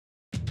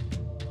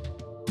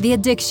The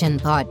Addiction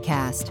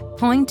Podcast,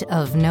 Point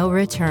of No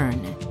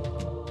Return.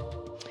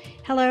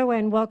 Hello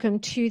and welcome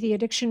to the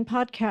Addiction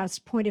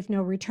Podcast, Point of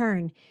No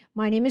Return.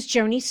 My name is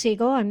Joni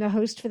Siegel. I'm the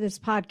host for this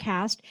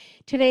podcast.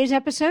 Today's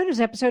episode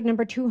is episode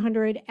number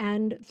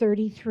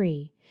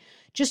 233.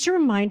 Just a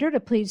reminder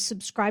to please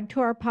subscribe to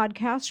our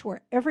podcast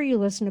wherever you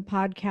listen to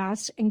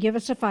podcasts and give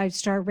us a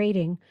 5-star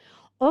rating.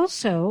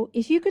 Also,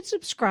 if you could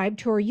subscribe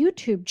to our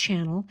YouTube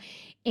channel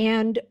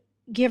and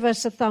give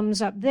us a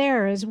thumbs up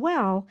there as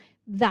well,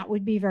 that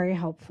would be very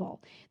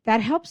helpful.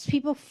 That helps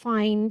people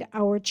find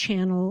our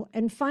channel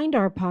and find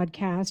our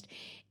podcast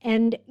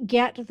and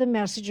get the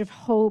message of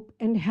hope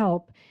and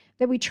help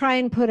that we try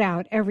and put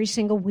out every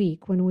single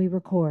week when we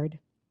record.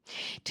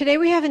 Today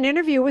we have an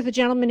interview with a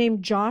gentleman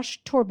named Josh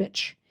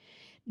Torbich.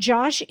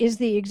 Josh is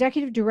the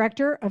Executive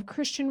Director of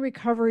Christian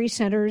Recovery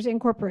Centers,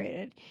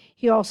 Incorporated.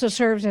 He also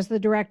serves as the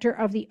Director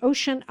of the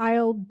Ocean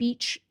Isle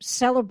Beach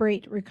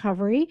Celebrate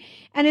Recovery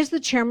and is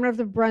the Chairman of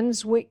the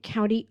Brunswick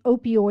County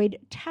Opioid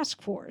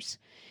Task Force.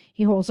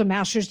 He holds a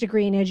master's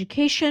degree in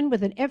education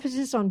with an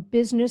emphasis on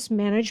business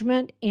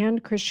management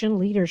and Christian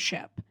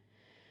leadership.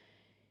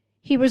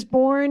 He was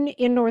born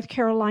in North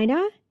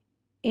Carolina,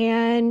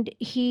 and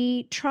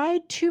he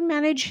tried to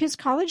manage his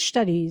college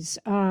studies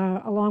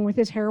along with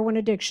his heroin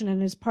addiction and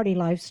his party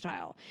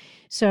lifestyle.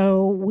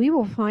 So we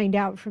will find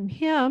out from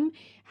him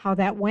how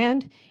that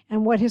went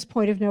and what his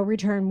point of no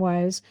return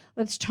was.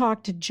 Let's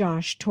talk to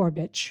Josh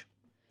Torbich.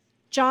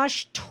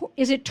 Josh,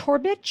 is it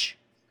Torbich?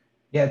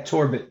 Yeah,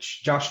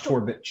 Torbich. Josh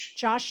Torbich.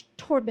 Josh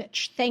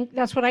Torbich.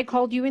 That's what I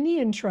called you in the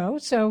intro.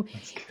 So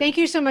thank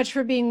you so much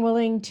for being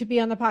willing to be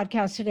on the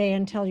podcast today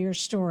and tell your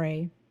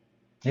story.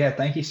 Yeah,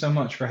 thank you so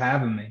much for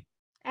having me.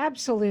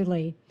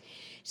 Absolutely.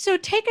 So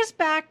take us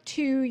back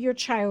to your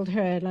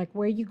childhood, like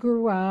where you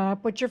grew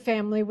up, what your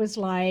family was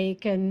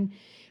like, and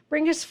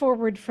bring us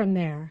forward from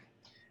there.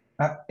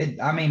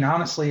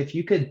 Honestly, if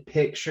you could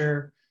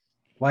picture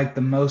like the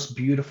most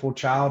beautiful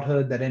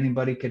childhood that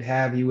anybody could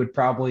have, you would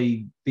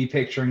probably be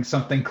picturing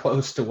something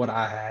close to what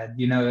I had.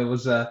 You know, I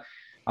was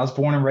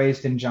born and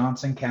raised in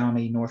Johnston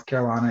County, North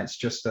Carolina. It's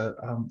just a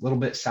little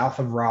bit south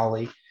of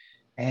Raleigh.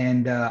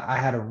 And I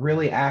had a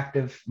really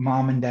active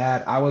mom and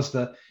dad. I was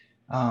the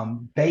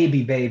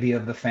baby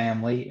of the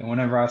family. And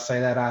whenever I say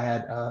that, I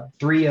had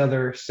 3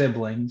 other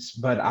siblings,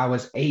 but I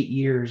was 8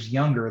 years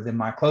younger than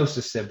my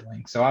closest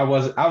sibling. So I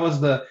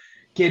was the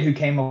kid who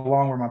came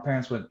along where my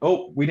parents went,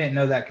 oh, we didn't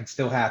know that could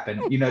still happen,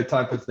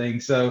 type of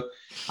thing. So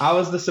I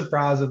was the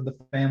surprise of the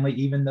family,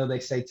 even though they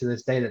say to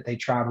this day that they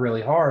tried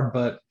really hard.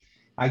 But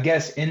I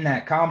guess in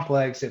that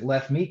complex, it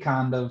left me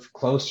kind of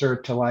closer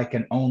to like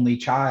an only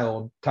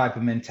child type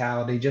of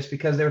mentality, just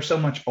because they were so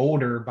much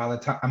older by the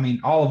time.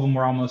 All of them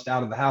were almost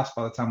out of the house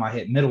by the time I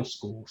hit middle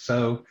school.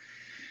 So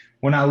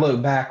when I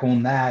look back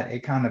on that,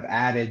 it kind of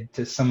added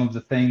to some of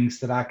the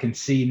things that I can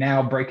see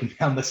now, breaking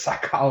down the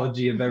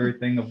psychology of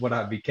everything of what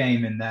I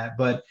became in that.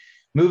 But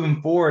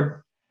moving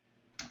forward,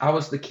 I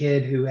was the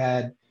kid who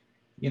had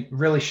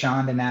really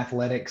shined in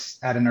athletics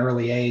at an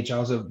early age. I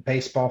was a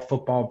baseball,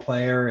 football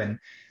player, and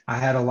I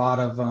had a lot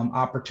of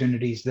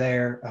opportunities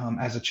there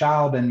as a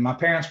child, and my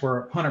parents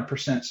were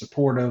 100%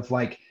 supportive.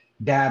 Like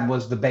dad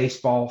was the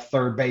baseball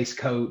third base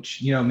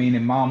coach,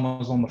 and mom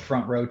was on the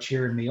front row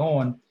cheering me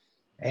on.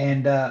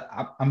 And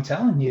I'm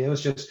telling you, it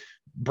was just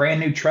brand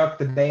new truck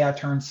the day I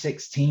turned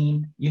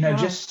 16, wow.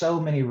 Just so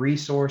many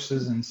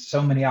resources and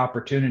so many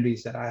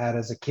opportunities that I had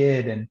as a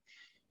kid. And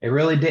it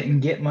really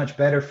didn't get much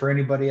better for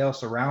anybody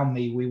else around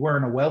me. We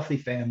weren't a wealthy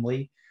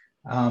family,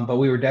 but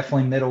we were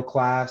definitely middle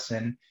class,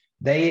 and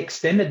they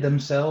extended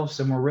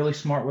themselves and were really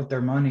smart with their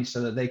money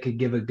so that they could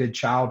give a good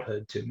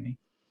childhood to me.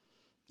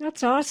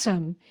 That's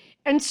awesome.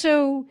 And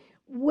so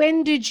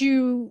when did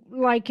you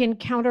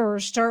encounter or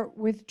start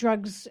with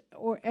drugs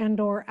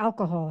or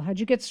alcohol? How'd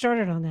you get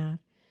started on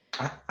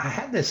that? I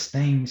had this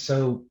thing.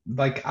 So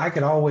I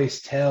could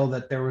always tell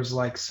that there was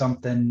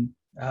something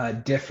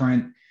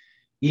different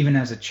even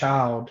as a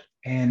child.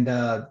 And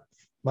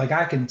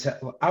I can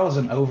tell I was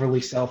an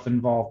overly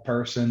self-involved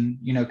person,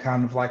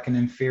 kind of like an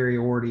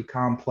inferiority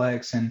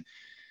complex. And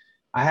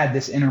I had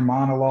this inner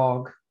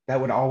monologue that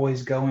would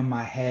always go in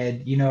my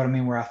head,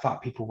 where I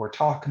thought people were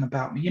talking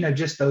about me,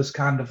 just those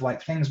kind of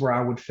things where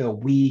I would feel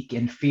weak,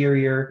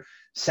 inferior,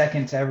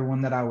 second to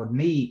everyone that I would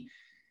meet.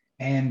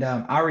 And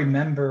I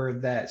remember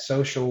that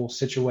social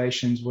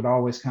situations would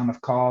always kind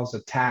of cause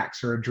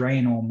attacks or a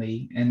drain on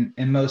me. And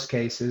in most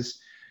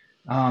cases,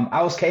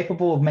 I was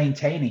capable of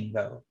maintaining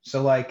though.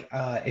 So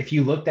if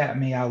you looked at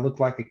me, I looked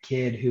like a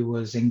kid who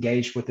was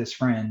engaged with his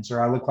friends,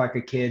 or I looked like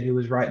a kid who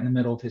was right in the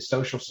middle of his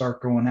social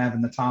circle and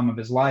having the time of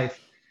his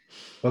life.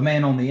 But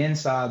man, on the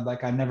inside,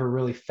 I never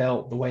really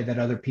felt the way that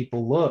other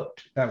people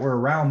looked that were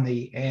around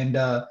me. And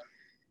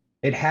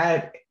it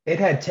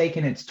had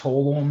taken its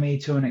toll on me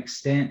to an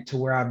extent to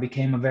where I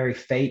became a very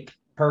fake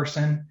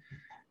person.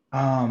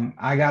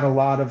 I got a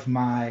lot of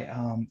my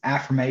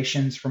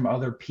affirmations from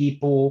other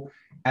people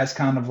as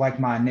kind of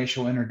my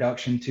initial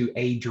introduction to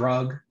a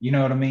drug,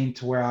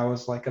 to where I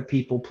was a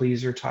people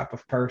pleaser type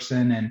of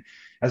person. And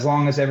as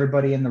long as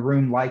everybody in the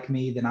room liked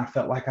me, then I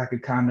felt like I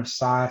could kind of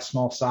sigh a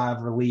small sigh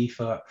of relief.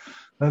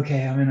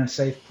 Okay, I'm in a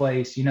safe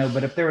place,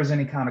 but if there was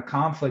any kind of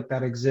conflict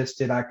that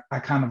existed, I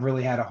kind of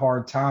really had a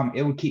hard time.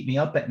 It would keep me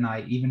up at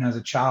night, even as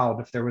a child,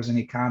 if there was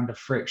any kind of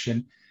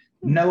friction.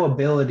 No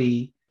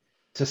ability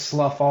to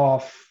slough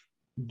off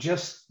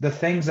just the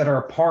things that are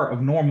a part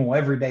of normal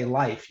everyday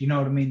life, you know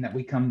what I mean, that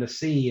we come to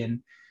see.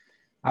 And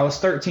I was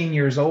 13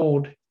 years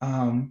old,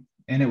 and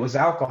it was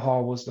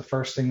alcohol was the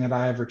first thing that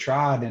I ever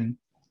tried. And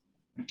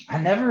I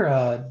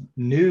never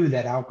knew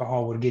that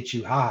alcohol would get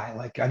you high.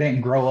 Like, I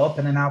didn't grow up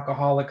in an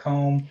alcoholic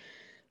home.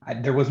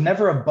 There was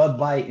never a Bud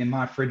Light in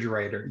my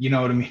refrigerator. You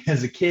know what I mean?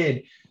 As a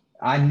kid,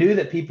 I knew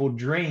that people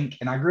drink,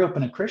 and I grew up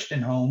in a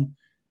Christian home.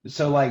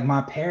 So like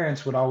my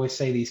parents would always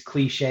say these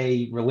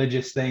cliche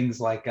religious things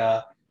like,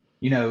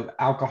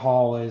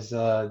 alcohol is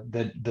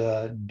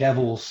the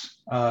devil's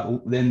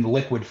in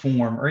liquid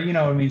form, or, you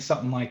know what I mean?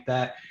 Something like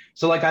that.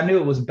 So like I knew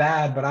it was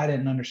bad, but I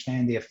didn't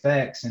understand the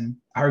effects. And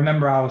I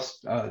remember I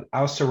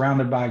was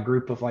surrounded by a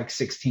group of like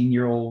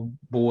 16-year-old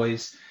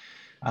boys,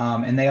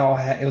 and they all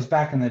had. It was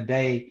back in the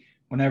day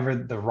whenever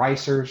the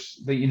ricers,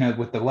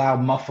 with the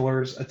loud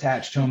mufflers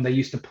attached to them, they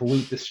used to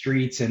pollute the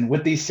streets. And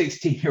with these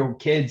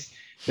 16-year-old kids,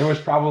 there was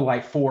probably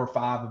like 4 or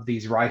 5 of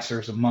these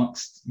ricers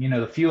amongst,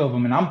 the few of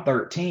them. And I'm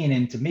 13,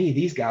 and to me,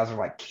 these guys are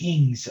like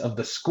kings of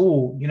the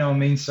school. You know what I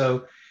mean?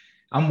 So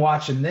I'm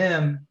watching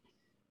them.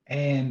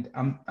 And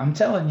I'm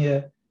telling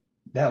you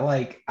that,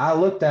 like, I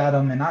looked at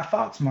them and I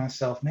thought to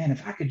myself, man,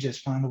 if I could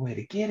just find a way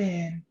to get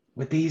in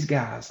with these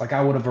guys, like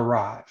I would have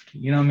arrived.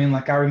 You know what I mean?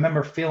 Like, I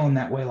remember feeling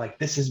that way, like,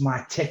 this is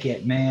my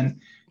ticket,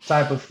 man,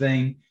 type of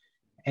thing.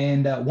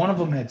 And one of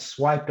them had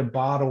swiped a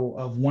bottle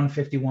of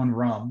 151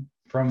 rum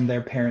from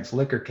their parents'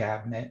 liquor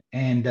cabinet.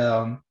 And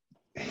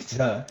it's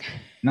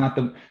not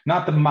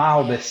the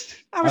mildest.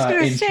 I was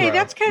going to say,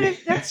 intro.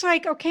 that's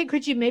like, okay,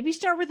 could you maybe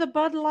start with a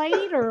Bud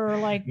Light or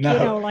like,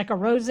 No. like a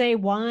rosé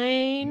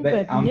wine?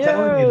 I'm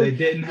telling you, they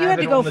didn't have you had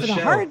it to go on for the the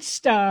shelf. hard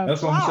stuff.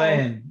 That's what I'm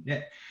saying.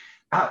 Yeah.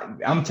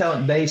 I'm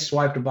telling, they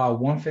swiped about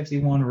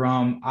 151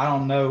 rum. I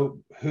don't know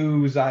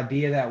whose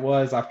idea that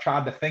was. I've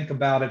tried to think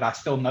about it. I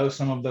still know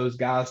some of those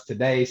guys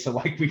today. So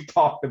like we've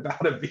talked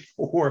about it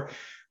before,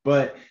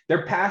 but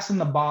they're passing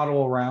the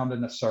bottle around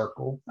in a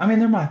circle. I mean,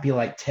 there might be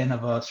like 10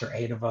 of us or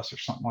 8 of us or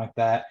something like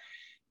that.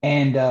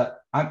 And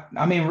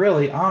I mean,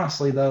 really,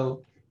 honestly,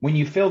 though, when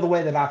you feel the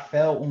way that I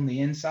felt on the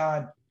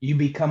inside, you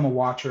become a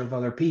watcher of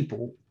other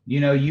people.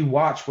 You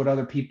watch what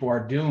other people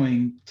are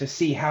doing to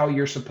see how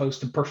you're supposed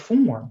to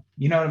perform,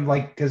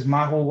 like, because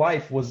my whole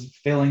life was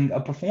feeling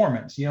a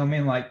performance, you know what I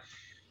mean? Like,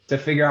 to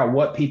figure out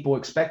what people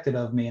expected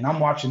of me. And I'm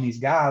watching these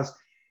guys.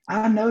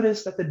 I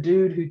noticed that the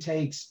dude who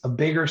takes a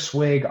bigger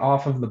swig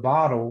off of the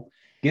bottle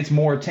gets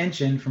more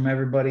attention from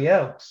everybody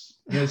else.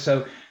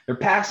 So they're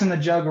passing the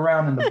jug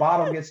around and the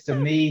bottle gets to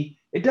me.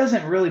 It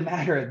doesn't really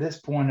matter at this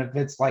point if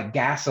it's like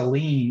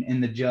gasoline in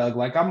the jug.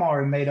 Like, I'm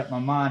already made up my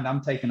mind.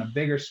 I'm taking a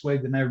bigger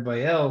swig than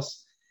everybody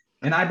else.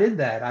 And I did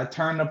that. I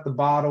turned up the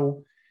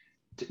bottle,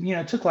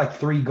 took like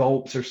 3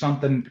 gulps or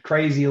something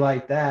crazy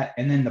like that.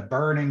 And then the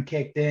burning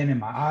kicked in and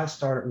my eyes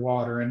started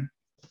watering.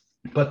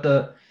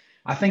 But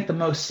I think the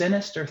most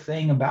sinister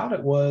thing about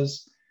it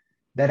was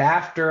that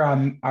after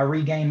I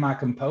regained my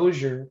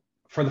composure,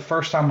 for the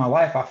first time in my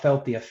life, I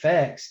felt the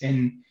effects.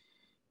 And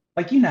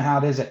like, how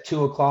it is at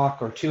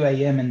 2:00 or 2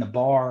 a.m. in the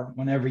bar,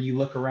 whenever you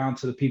look around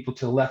to the people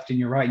to the left and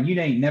your right, and you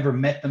ain't never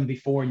met them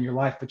before in your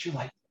life, but you're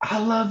like, I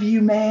love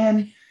you,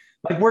 man.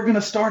 Like, we're going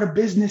to start a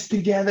business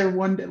together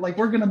one day. Like,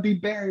 we're going to be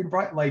buried,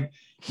 right? Like,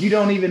 you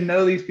don't even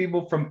know these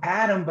people from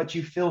Adam, but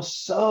you feel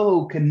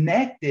so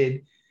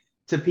connected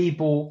to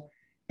people.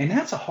 And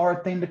that's a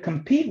hard thing to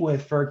compete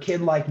with for a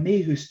kid like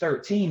me, who's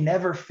 13,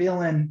 never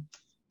feeling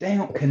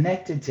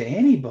connected to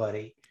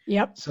anybody.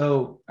 Yep.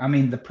 So, I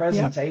mean, the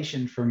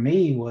presentation for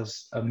me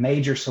was a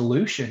major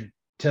solution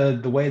to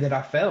the way that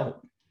I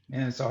felt.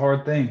 And it's a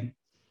hard thing.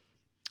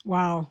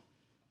 Wow.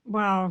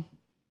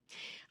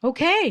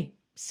 Okay.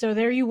 So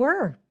there you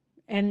were.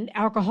 And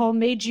alcohol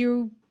made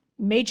you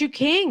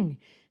king.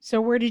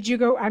 So where did you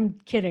go? I'm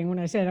kidding when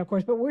I say it, of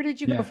course, but where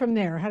did you go from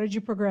there? How did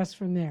you progress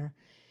from there?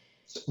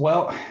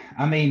 Well,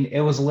 I mean,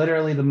 it was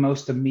literally the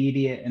most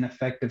immediate and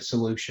effective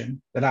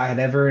solution that I had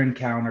ever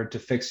encountered to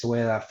fix the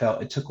way that I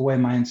felt. It took away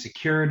my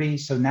insecurity.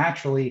 So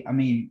naturally, I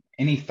mean,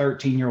 any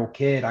 13-year-old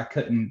kid, I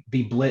couldn't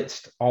be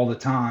blitzed all the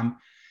time.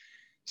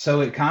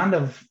 So it kind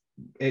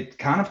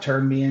of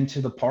turned me into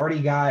the party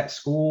guy at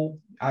school.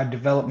 I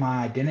developed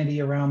my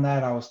identity around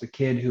that. I was the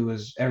kid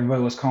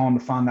everybody was calling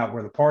to find out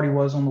where the party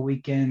was on the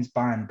weekends,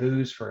 buying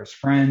booze for his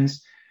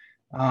friends.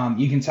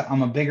 You can tell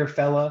I'm a bigger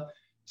fella.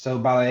 So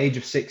by the age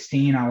of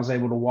 16, I was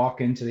able to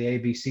walk into the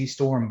ABC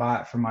store and buy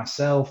it for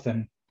myself.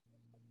 And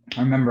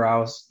I remember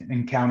I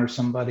encountered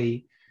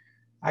somebody,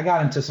 I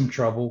got into some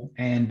trouble,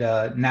 and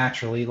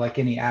naturally, like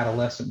any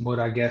adolescent would,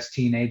 I guess,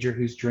 teenager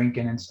who's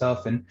drinking and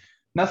stuff, and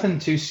nothing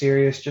too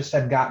serious, just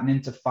had gotten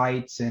into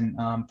fights and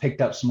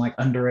picked up some like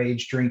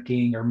underage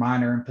drinking or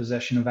minor in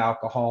possession of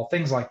alcohol,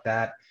 things like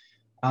that.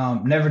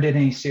 Never did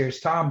any serious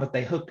time, but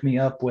they hooked me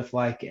up with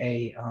like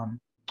a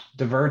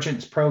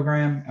divergence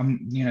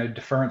program,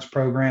 deference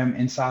program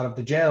inside of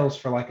the jails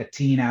for like a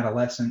teen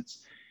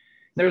adolescence.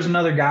 There was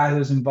another guy who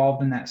was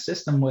involved in that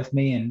system with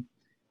me, and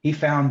he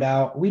found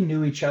out we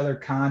knew each other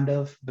kind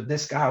of, but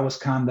this guy was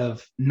kind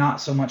of not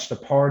so much the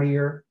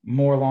partier,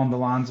 more along the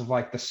lines of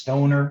like the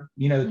stoner,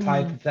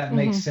 type, if that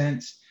makes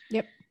sense.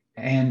 Yep.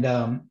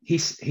 And he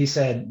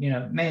said,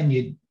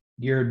 man,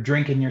 you're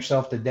drinking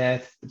yourself to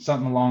death,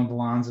 something along the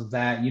lines of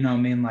that. You know what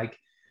I mean? Like,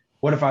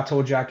 what if I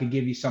told you I could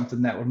give you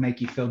something that would make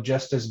you feel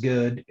just as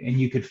good and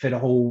you could fit a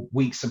whole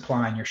week's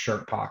supply in your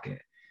shirt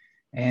pocket?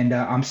 And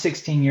I'm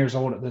 16 years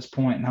old at this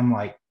point, and I'm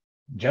like,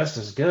 just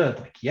as good?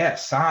 Like,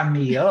 yes, sign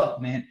me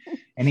up, man.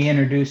 And he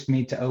introduced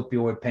me to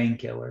opioid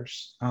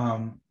painkillers.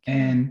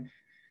 And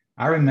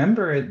I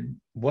remember it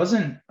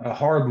wasn't a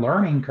hard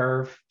learning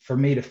curve for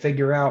me to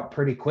figure out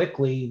pretty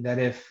quickly that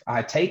if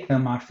I take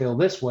them, I feel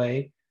this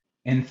way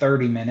in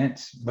 30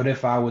 minutes. But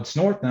if I would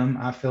snort them,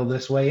 I feel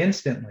this way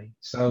instantly.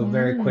 So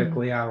very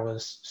quickly, I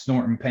was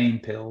snorting pain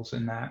pills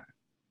in that.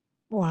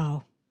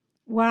 Wow.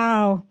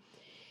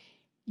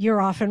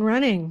 You're off and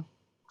running.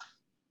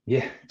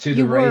 Yeah, to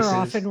the races. You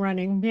were off and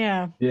running.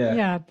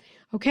 Yeah.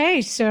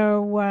 Okay,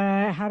 so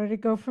how did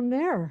it go from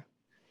there?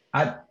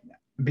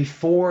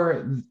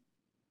 Before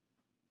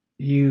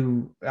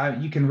you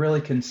can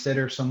really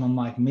consider someone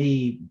like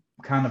me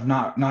kind of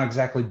not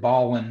exactly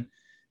balling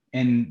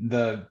in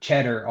the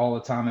cheddar all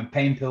the time. And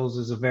pain pills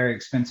is a very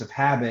expensive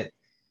habit.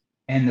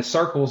 And the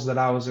circles that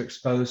I was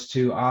exposed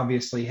to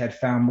obviously had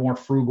found more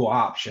frugal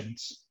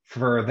options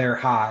for their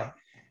high.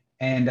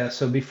 And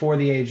so before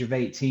the age of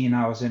 18,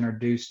 I was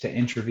introduced to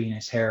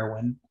intravenous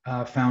heroin,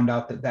 found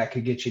out that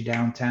could get you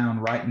downtown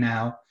right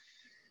now.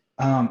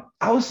 I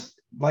was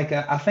like,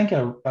 I think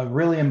a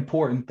really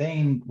important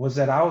thing was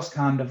that I was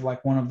kind of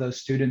like one of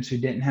those students who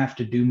didn't have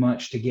to do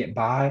much to get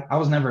by. I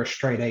was never a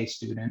straight A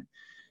student,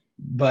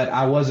 but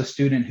I was a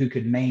student who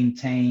could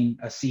maintain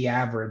a C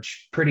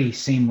average pretty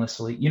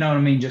seamlessly. You know what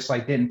I mean? Just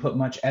like didn't put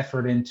much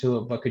effort into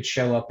it, but could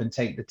show up and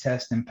take the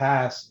test and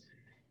pass.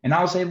 And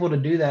I was able to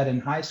do that in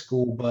high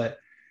school, but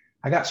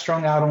I got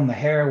strung out on the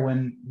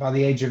heroin by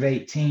the age of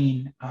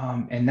 18.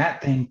 And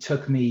that thing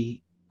took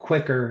me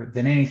quicker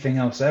than anything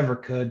else ever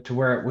could, to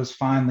where it was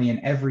finally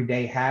an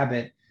everyday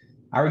habit.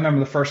 I remember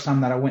the first time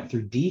that I went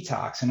through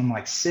detox, and I'm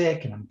like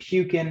sick and I'm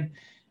puking,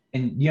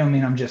 and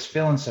I'm just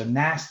feeling so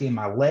nasty, and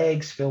my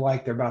legs feel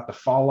like they're about to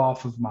fall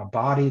off of my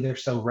body. They're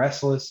so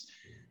restless.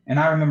 And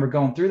I remember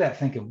going through that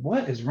thinking,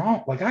 what is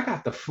wrong? Like I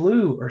got the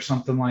flu or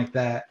something like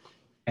that.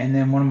 And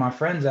then one of my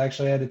friends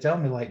actually had to tell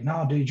me, like,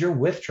 no, dude, you're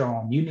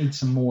withdrawing. You need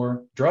some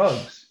more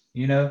drugs,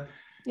 Yeah.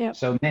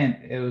 So,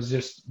 man, it was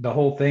just, the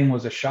whole thing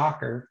was a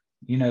shocker,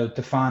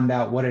 to find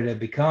out what it had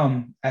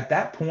become. At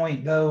that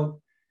point,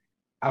 though,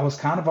 I was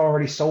kind of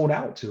already sold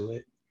out to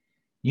it.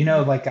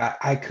 Like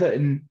I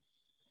couldn't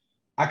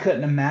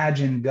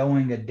imagine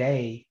going a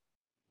day,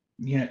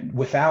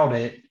 without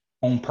it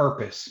on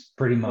purpose,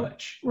 pretty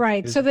much.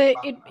 Right. So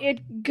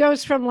it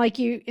goes from like,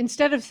 you,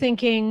 instead of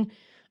thinking,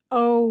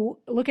 oh,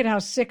 look at how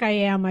sick I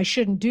am, I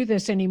shouldn't do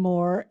this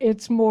anymore.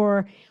 It's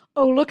more,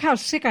 oh, look how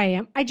sick I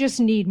am, I just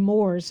need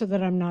more so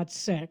that I'm not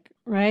sick.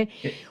 Right.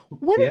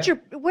 What did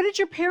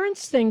your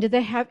parents think? Did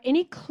they have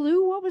any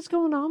clue what was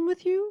going on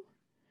with you?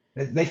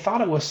 They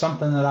thought it was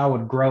something that I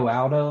would grow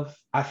out of.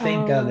 I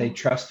think they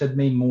trusted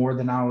me more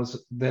than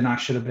I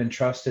should have been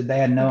trusted. They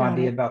had no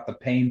idea about the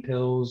pain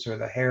pills or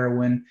the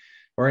heroin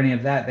or any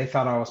of that. They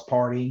thought I was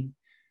partying.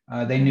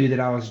 They knew that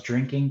I was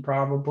drinking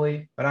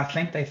probably, but I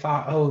think they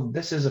thought, oh,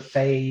 this is a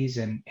phase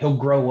and he'll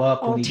grow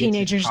up. All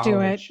teenagers do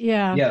it.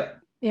 Yeah.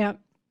 Yeah.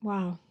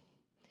 Wow.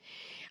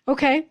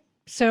 Okay.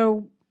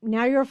 So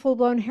now you're a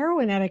full-blown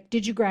heroin addict.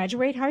 Did you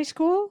graduate high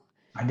school?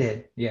 I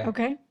did. Yeah.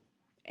 Okay.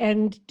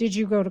 And did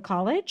you go to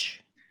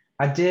college?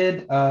 I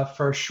did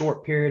for a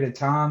short period of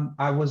time.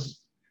 I was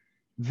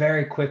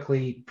very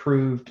quickly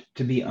proved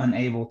to be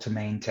unable to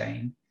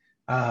maintain.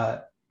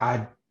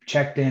 I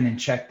checked in and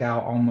checked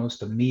out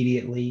almost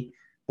immediately,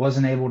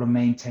 wasn't able to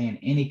maintain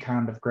any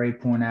kind of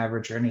grade point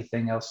average or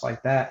anything else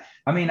like that.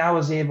 I mean, I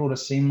was able to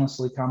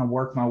seamlessly kind of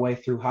work my way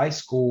through high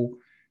school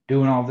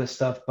doing all this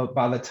stuff. But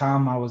by the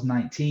time I was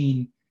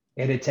 19,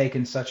 it had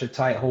taken such a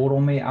tight hold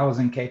on me. I was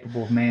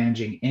incapable of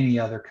managing any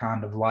other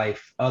kind of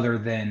life other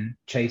than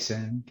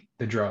chasing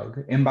the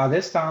drug. And by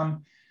this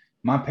time,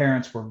 my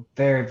parents were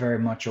very, very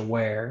much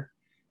aware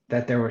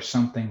that there was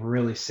something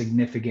really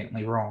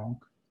significantly wrong.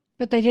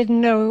 But they didn't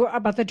know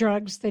about the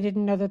drugs. They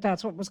didn't know that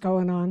that's what was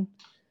going on.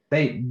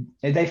 They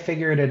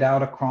figured it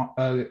out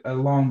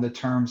along the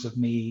terms of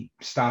me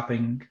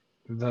stopping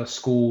the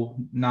school,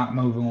 not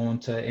moving on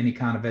to any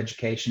kind of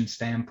education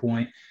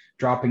standpoint,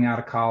 dropping out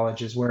of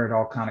college is where it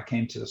all kind of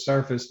came to the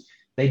surface.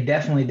 They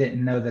definitely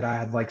didn't know that I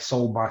had like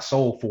sold my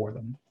soul for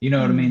them. You know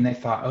what I mean? They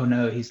thought, oh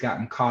no, he's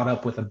gotten caught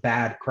up with a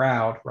bad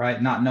crowd,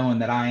 right? Not knowing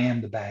that I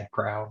am the bad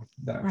crowd,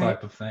 that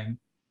type of thing.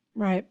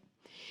 Right.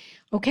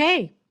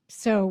 Okay.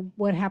 So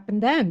what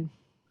happened then?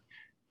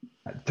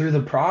 Through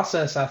the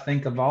process, I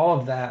think of all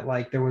of that,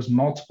 like there was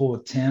multiple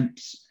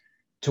attempts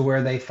to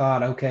where they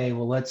thought, okay,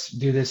 well, let's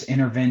do this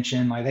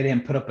intervention. Like they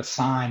didn't put up a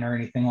sign or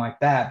anything like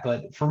that,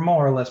 but for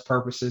more or less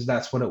purposes,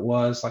 that's what it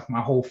was. Like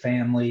my whole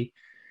family,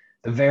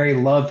 the very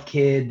loved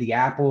kid, the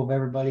apple of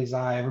everybody's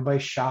eye,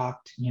 everybody's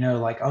shocked,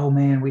 like, oh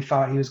man, we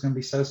thought he was going to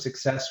be so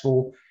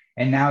successful.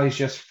 And now he's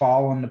just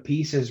falling to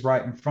pieces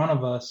right in front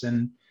of us.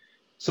 And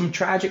some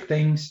tragic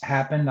things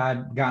happened.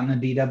 I'd gotten a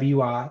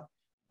DWI,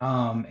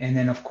 and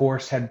then, of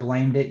course, had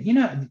blamed it.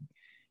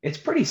 It's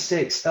pretty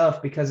sick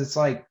stuff because it's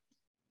like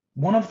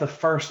one of the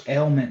first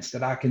ailments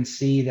that I can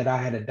see that I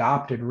had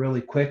adopted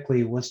really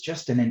quickly was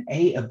just an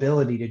innate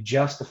ability to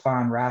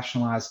justify and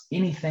rationalize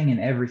anything and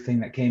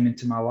everything that came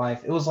into my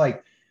life. It was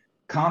like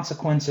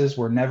consequences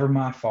were never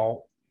my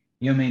fault.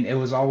 You know what I mean? It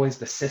was always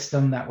the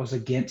system that was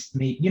against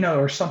me,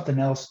 or something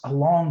else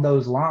along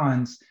those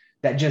lines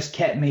that just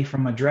kept me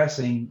from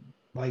addressing,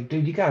 like,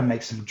 dude, you got to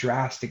make some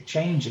drastic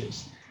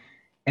changes.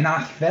 And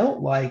I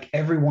felt like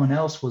everyone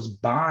else was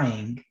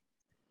buying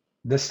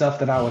the stuff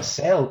that I was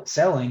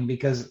selling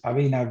because, I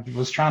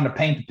was trying to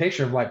paint the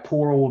picture of like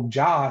poor old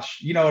Josh,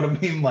 you know what I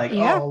mean? Like,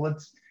 yeah. Oh,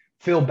 let's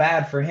feel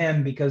bad for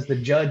him because the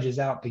judge is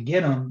out to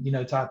get him,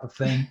 type of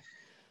thing.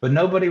 But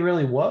nobody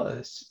really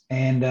was.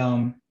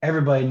 And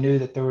everybody knew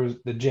that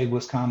the jig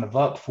was kind of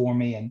up for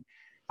me. And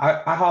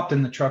I hopped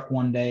in the truck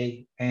one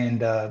day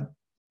and I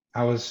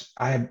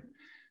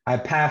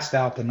passed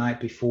out the night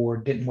before,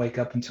 didn't wake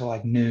up until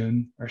like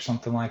noon or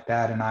something like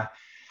that. And I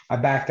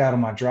backed out of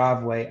my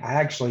driveway.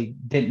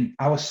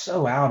 I was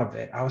so out of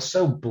it. I was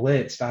so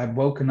blitzed. I had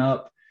woken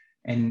up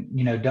and,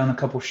 done a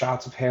couple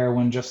shots of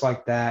heroin just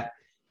like that.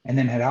 And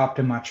then had hopped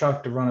in my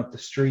truck to run up the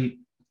street.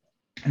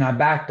 And I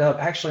backed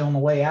up, actually on the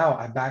way out,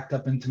 I backed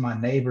up into my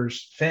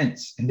neighbor's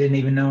fence and didn't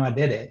even know I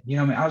did it.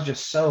 I was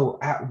just so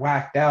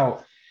whacked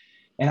out.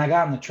 And I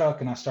got in the truck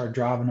and I started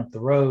driving up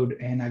the road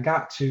and I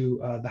got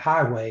to the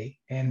highway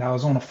and I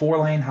was on a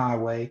 4-lane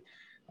highway,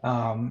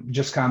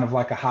 just kind of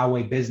like a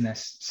highway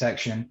business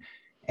section.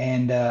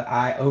 And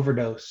I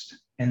overdosed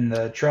in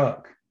the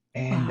truck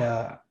and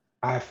Wow.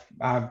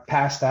 I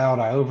passed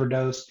out, I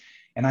overdosed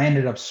and I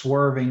ended up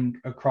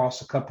swerving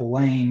across a couple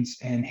lanes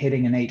and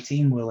hitting an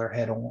 18-wheeler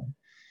head on.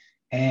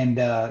 And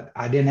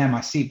I didn't have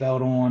my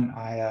seatbelt on.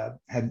 I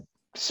had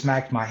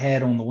smacked my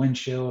head on the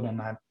windshield and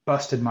I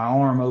busted my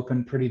arm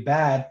open pretty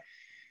bad.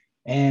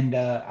 And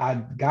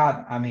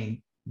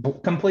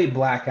complete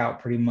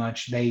blackout pretty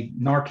much. They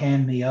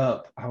Narcaned me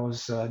up. I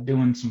was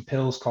doing some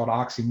pills called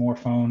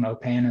oxymorphone,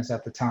 Opanas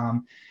at the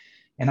time.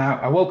 And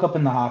I woke up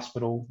in the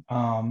hospital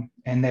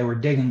and they were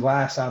digging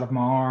glass out of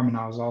my arm and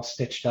I was all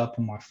stitched up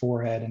on my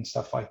forehead and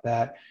stuff like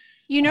that.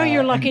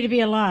 You're lucky to be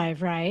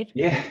alive, right?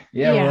 Yeah.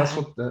 Well, that's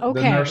what the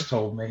nurse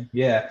told me.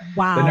 Yeah.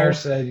 Wow. The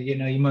nurse said,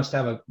 you must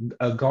have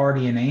a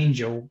guardian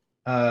angel.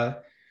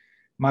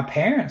 My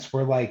parents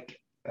were like,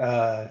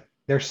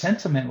 their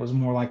sentiment was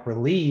more like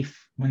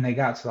relief when they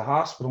got to the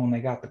hospital and they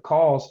got the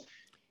calls.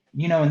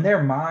 In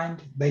their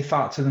mind, they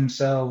thought to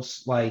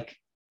themselves, like,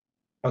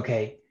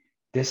 okay,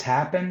 this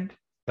happened,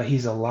 but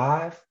he's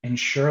alive and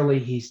surely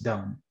he's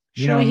done.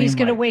 Surely he's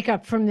going to wake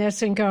up from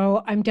this and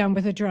go, I'm done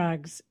with the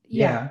drugs.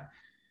 Yeah.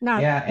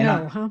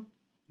 Huh?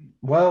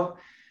 Well,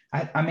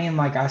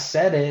 I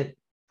said it,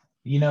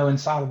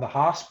 inside of the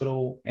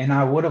hospital, and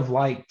I would have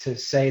liked to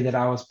say that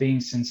I was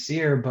being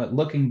sincere, but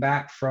looking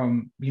back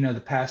from,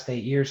 the past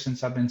 8 years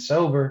since I've been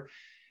sober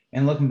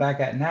and looking back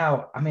at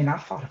now, I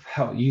thought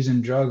about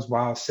using drugs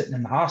while I was sitting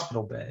in the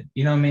hospital bed.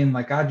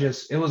 Like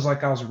it was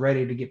like I was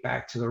ready to get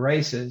back to the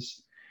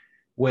races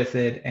with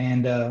it.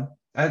 And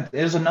it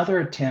was another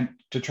attempt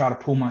to try to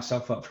pull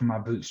myself up from my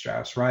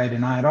bootstraps, right?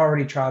 And I had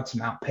already tried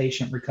some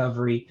outpatient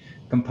recovery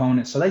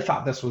components. So they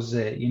thought this was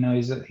it.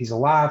 He's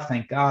alive,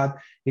 thank God.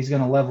 He's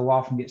going to level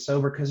off and get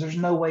sober because there's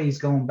no way he's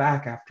going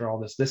back after all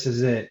this. This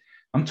is it.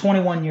 I'm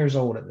 21 years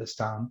old at this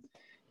time.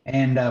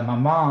 And my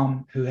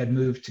mom, who had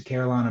moved to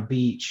Carolina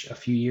Beach a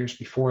few years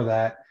before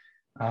that,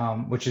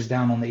 which is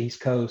down on the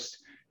East Coast,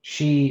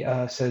 she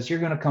says, you're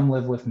going to come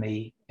live with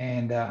me.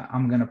 And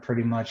I'm going to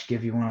pretty much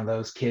give you one of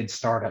those kids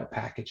startup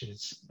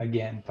packages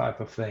again,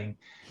 type of thing,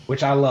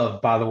 which I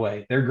love, by the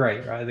way. They're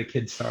great, right? The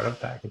kids startup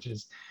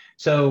packages.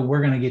 So we're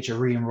going to get you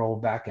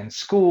re-enrolled back in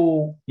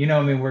school.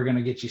 We're going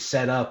to get you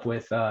set up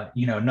with,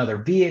 another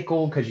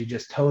vehicle because you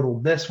just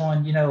totaled this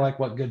one, like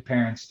what good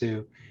parents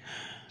do.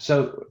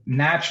 So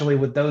naturally,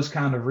 with those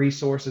kind of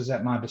resources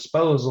at my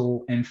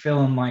disposal and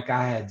feeling like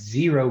I had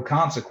zero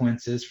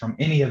consequences from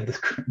any of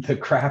the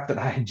crap that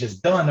I had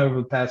just done over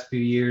the past few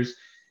years,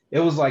 it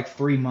was like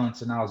 3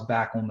 months and I was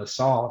back on the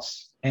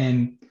sauce.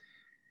 And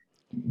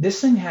this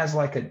thing has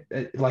like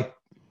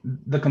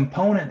the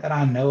component that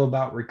I know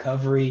about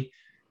recovery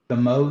the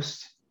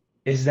most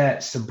is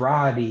that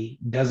sobriety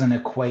doesn't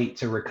equate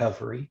to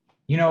recovery.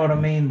 You know what I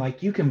mean?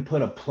 Like you can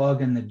put a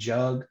plug in the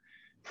jug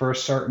for a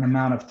certain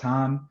amount of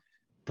time,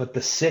 but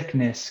the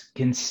sickness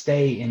can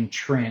stay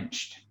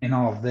entrenched in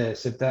all of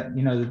this. If that,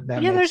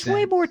 that makes there's sense.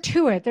 way more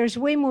to it. There's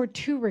way more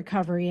to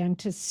recovery, and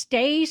to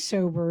stay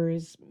sober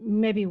is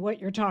maybe what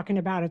you're talking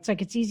about. It's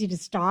like, it's easy to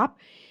stop,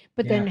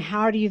 but then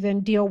how do you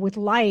then deal with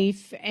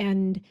life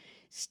and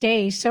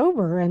stay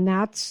sober? And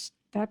that's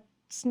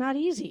it's not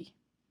easy.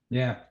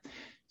 Yeah.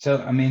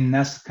 So, I mean,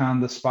 that's kind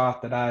of the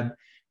spot that I'd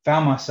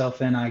found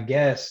myself in, I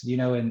guess,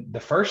 and the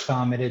first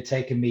time it had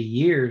taken me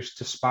years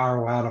to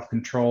spiral out of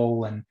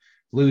control and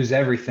lose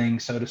everything,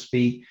 so to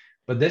speak.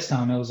 But this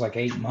time it was like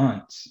 8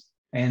 months.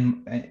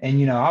 And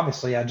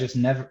obviously I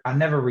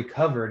never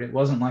recovered. It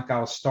wasn't like I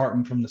was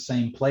starting from the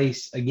same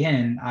place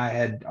again. I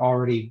had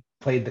already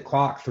played the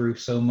clock through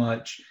so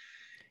much.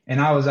 And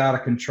I was out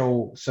of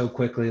control so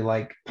quickly,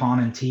 like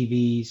pawning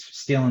TVs,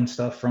 stealing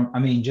stuff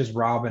just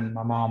robbing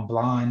my mom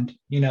blind,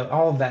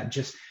 all of that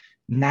just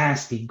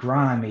nasty,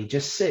 grimy,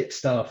 just sick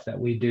stuff that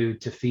we do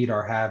to feed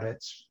our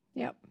habits.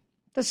 Yep.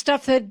 The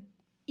stuff that,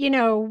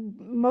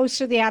 most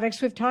of the addicts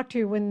we've talked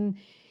to when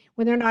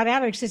they're not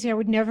addicts, they say, I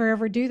would never,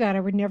 ever do that. I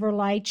would never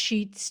lie,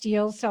 cheat,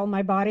 steal, sell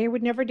my body. I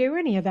would never do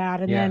any of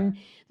that. And then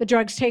the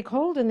drugs take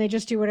hold and they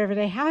just do whatever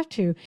they have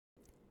to.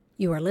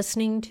 You are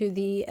listening to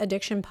the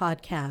Addiction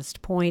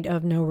Podcast, Point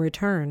of No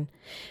Return.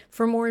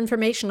 For more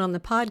information on the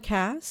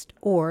podcast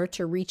or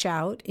to reach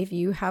out if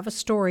you have a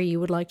story you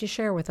would like to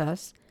share with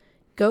us,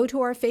 go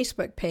to our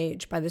Facebook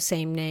page by the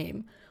same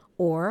name,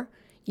 or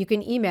you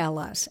can email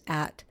us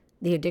at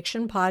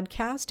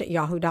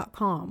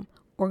theaddictionpodcast@yahoo.com,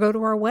 or go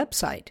to our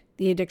website,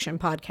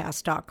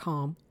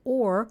 theaddictionpodcast.com,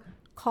 or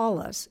call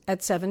us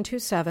at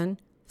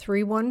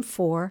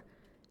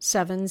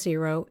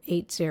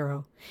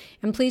 727-314-7080.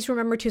 And please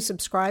remember to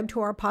subscribe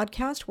to our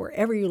podcast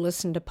wherever you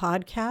listen to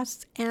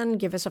podcasts and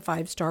give us a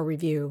 5-star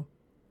review.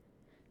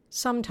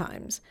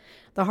 Sometimes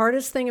the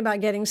hardest thing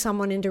about getting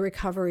someone into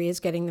recovery is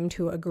getting them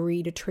to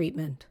agree to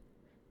treatment.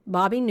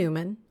 Bobby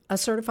Newman, a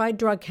certified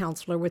drug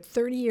counselor with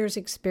 30 years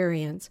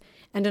experience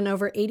and an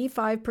over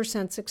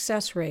 85%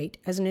 success rate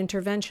as an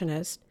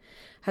interventionist,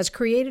 has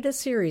created a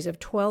series of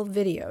 12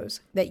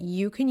 videos that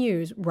you can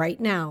use right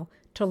now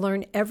to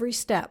learn every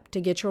step to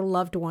get your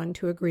loved one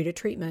to agree to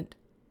treatment.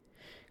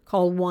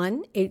 Call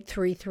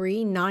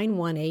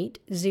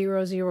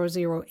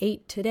 1-833-918-0008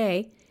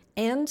 today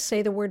and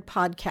say the word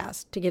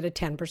podcast to get a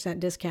 10%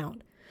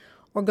 discount.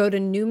 Or go to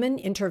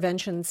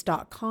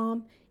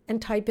newmaninterventions.com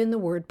and type in the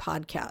word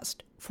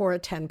podcast for a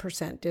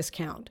 10%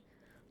 discount.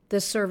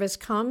 This service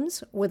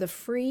comes with a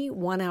free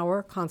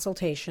 1-hour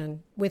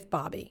consultation with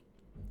Bobby.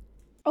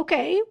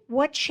 Okay,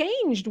 what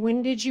changed?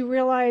 When did you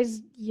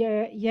realize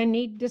you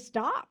need to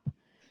stop?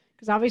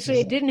 Because obviously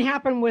it didn't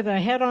happen with a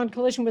head-on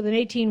collision with an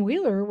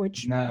 18-wheeler,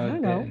 which No, I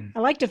don't know. didn't. I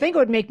like to think it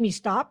would make me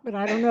stop, but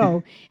I don't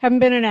know. Haven't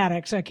been an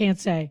addict, so I can't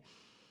say.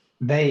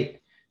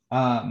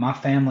 My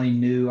family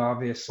knew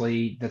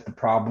obviously that the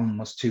problem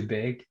was too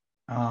big.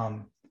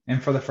 And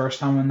for the first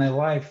time in their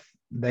life,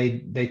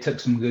 they took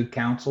some good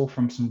counsel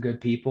from some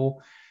good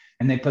people,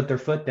 and they put their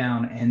foot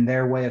down, and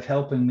their way of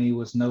helping me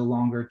was no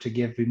longer to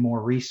give me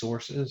more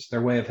resources.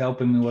 Their way of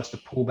helping me was to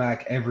pull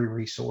back every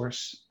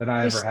resource that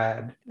I ever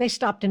had. They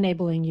stopped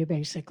enabling you,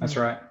 basically. That's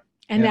right.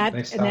 And Yep,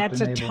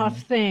 that's a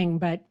tough thing,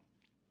 but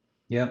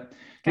yep.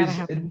 gotta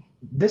happen.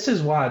 This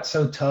is why it's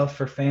so tough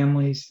for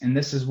families, and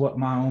this is what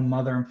my own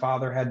mother and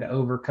father had to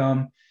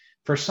overcome.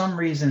 For some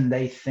reason,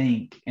 they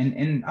think,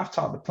 and I've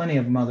talked to plenty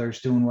of mothers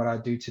doing what I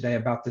do today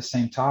about this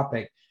same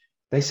topic.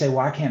 They say, well,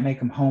 I can't make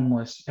him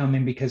homeless.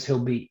 Because he'll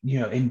be,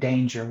 in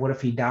danger. What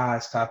if he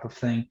dies, type of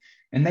thing.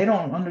 And they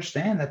don't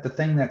understand that the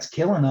thing that's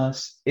killing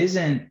us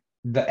isn't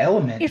the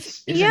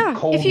elements.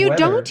 Cold if you weather.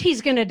 don't,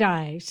 he's going to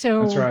die.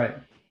 So that's right.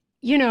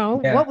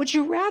 What would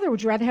you rather?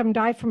 Would you rather have him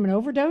die from an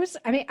overdose?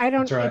 I mean, I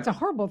don't, That's right. It's a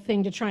horrible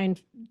thing to try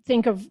and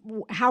think of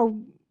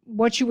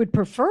what you would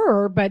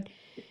prefer, but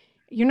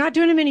you're not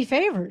doing him any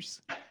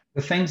favors.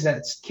 The things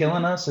that's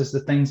killing us is the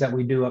things that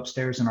we do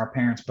upstairs in our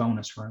parents'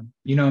 bonus room.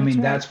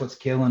 That's what's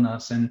killing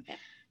us. And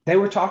they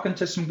were talking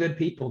to some good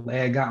people. They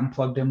had gotten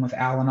plugged in with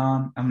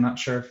Al-Anon. I'm not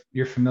sure if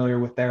you're familiar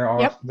with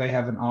They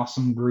have an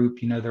awesome group.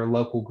 They're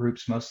local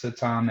groups most of the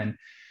time. And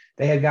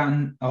they had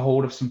gotten a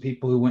hold of some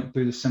people who went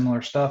through the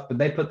similar stuff, but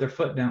they put their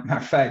foot down. Matter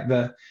of fact,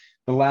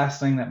 the last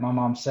thing that my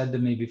mom said to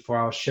me before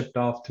I was shipped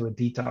off to a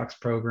detox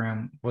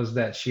program was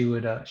that she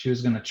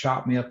was going to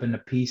chop me up into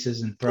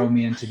pieces and throw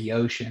me into the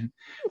ocean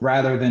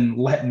rather than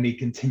letting me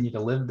continue to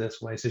live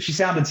this way. So she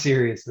sounded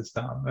serious this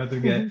time.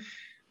 Mm-hmm.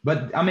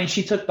 But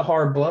she took the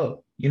hard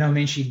blow.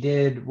 She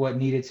did what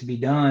needed to be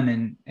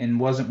done and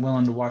wasn't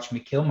willing to watch me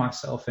kill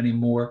myself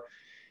anymore.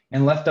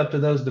 And left up to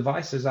those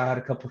devices, I had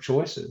a couple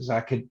choices.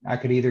 I could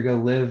either go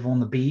live on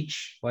the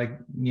beach, like,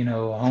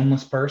 a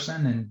homeless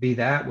person, and be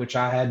that, which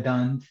I had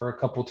done for a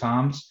couple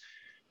times,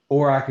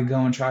 or I could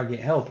go and try to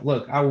get help.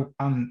 Look, I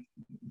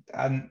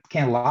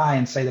can't lie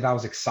and say that I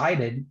was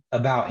excited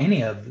about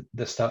any of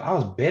the stuff. I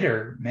was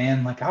bitter,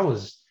 man.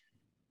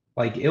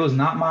 It was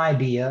not my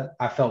idea.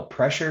 I felt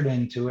pressured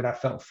into it. I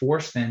felt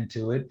forced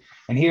into it.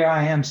 And here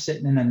I am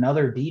sitting in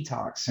another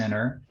detox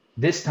center,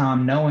 this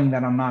time knowing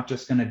that I'm not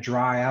just going to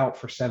dry out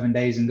for 7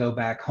 days and go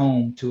back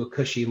home to a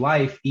cushy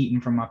life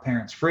eating from my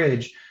parents'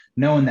 fridge,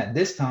 knowing that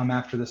this time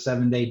after the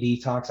 7-day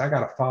detox, I got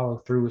to follow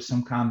through with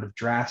some kind of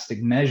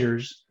drastic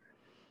measures.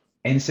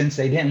 And since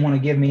they didn't want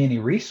to give me any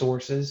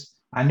resources,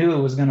 I knew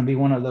it was going to be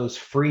one of those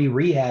free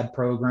rehab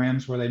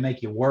programs where they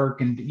make you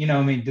work and,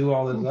 do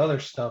all this other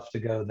stuff to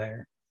go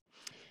there.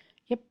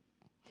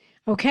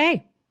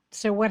 Okay.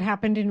 So what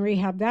happened in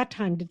rehab that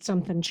time? Did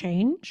something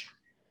change?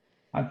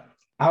 I,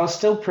 I was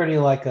still pretty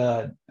like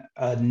a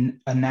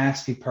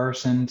nasty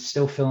person,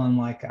 still feeling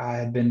like I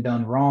had been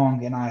done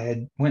wrong. And I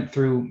had went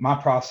through my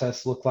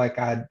process, looked like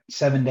I had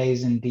 7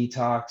 days in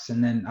detox.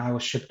 And then I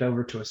was shipped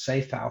over to a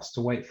safe house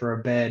to wait for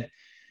a bed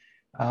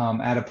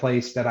at a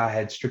place that I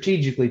had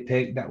strategically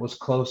picked that was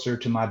closer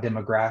to my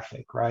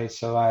demographic, right?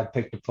 So I had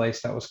picked a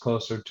place that was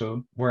closer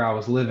to where I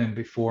was living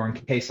before in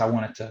case I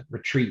wanted to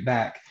retreat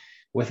back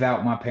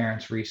without my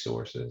parents'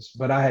 resources.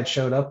 But I had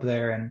showed up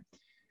there, and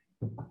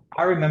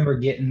I remember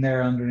getting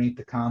there underneath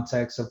the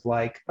context of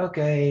like,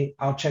 okay,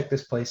 I'll check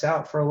this place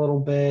out for a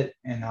little bit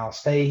and I'll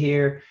stay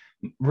here.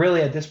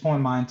 Really, at this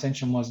point, my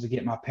intention was to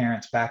get my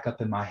parents back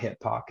up in my hip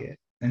pocket.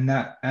 And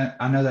that,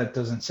 I know that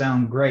doesn't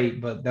sound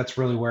great, but that's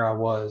really where I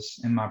was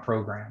in my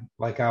program.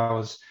 Like I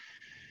was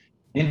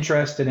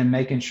interested in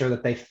making sure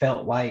that they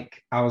felt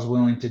like I was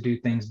willing to do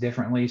things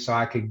differently so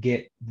I could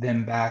get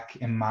back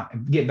in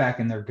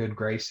their good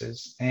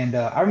graces. And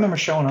I remember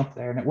showing up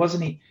there, and it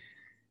wasn't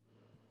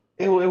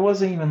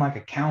even like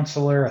a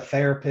counselor, a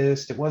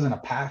therapist. It wasn't a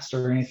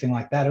pastor or anything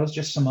like that. It was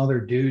just some other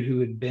dude who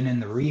had been in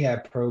the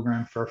rehab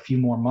program for a few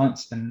more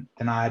months than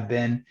I had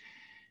been.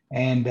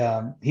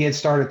 And he had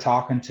started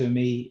talking to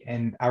me,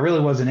 and I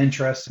really wasn't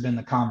interested in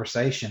the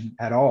conversation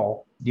at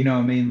all. You know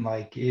what I mean?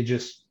 Like it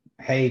just,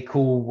 hey,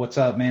 cool, what's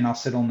up, man? I'll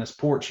sit on this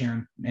porch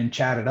here and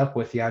chat it up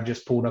with you. I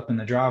just pulled up in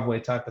the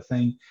driveway type of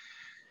thing.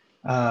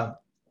 Uh,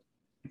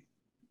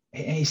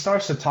 and he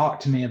starts to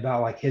talk to me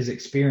about like his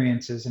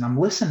experiences, and I'm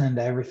listening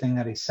to everything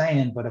that he's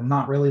saying, but I'm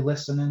not really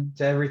listening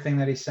to everything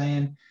that he's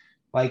saying.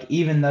 Like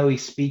even though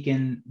he's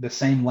speaking the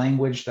same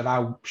language that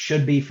I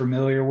should be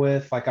familiar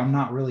with, like I'm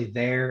not really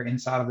there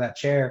inside of that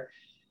chair.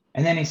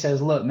 And then he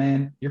says, look,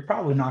 man, you're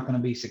probably not going to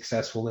be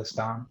successful this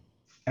time.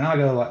 And I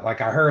go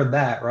like I heard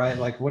that, right?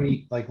 Like what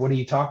are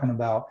you talking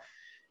about?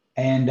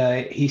 And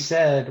he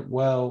said,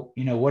 well,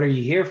 what are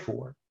you here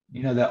for?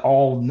 The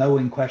all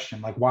knowing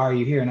question, like, why are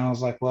you here? And I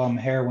was like, well, I'm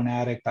a heroin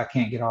addict. I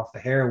can't get off the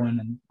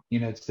heroin. And,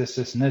 it's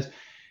this, and this.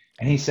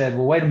 And he said,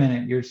 well, wait a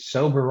minute. You're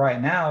sober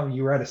right now.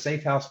 You were at a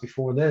safe house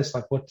before this.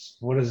 Like,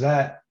 what is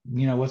that?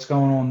 What's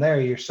going on there?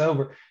 You're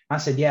sober. I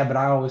said, yeah, but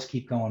I always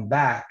keep going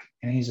back.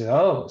 And he said,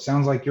 oh, it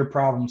sounds like your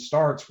problem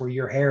starts where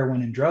your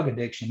heroin and drug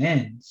addiction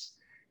ends,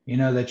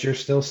 that you're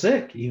still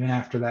sick even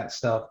after that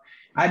stuff.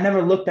 I'd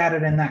never looked at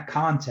it in that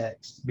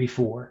context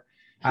before.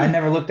 I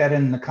never looked at it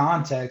in the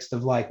context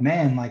of like,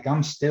 man, like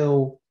I'm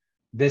still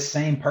this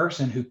same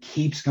person who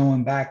keeps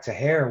going back to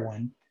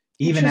heroin,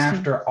 even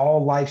after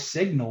all life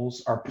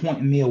signals are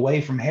pointing me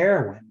away from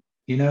heroin,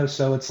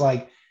 So it's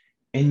like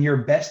in your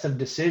best of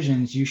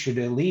decisions, you should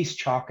at least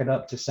chalk it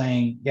up to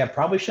saying, yeah,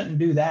 probably shouldn't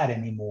do that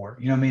anymore.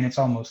 You know what I mean? It's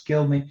almost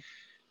killed me.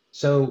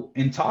 So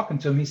in talking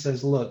to him, he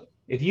says, look,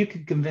 if you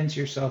could convince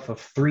yourself of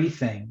 3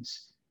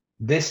 things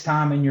this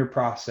time in your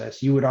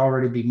process, you would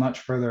already be much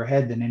further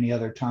ahead than any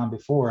other time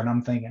before. And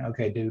I'm thinking,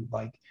 okay, dude,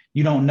 like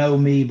you don't know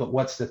me, but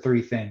what's the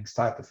 3 things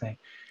type of thing?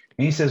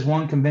 And he says,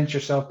 1, convince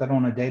yourself that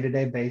on a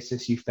day-to-day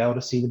basis, you fail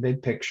to see the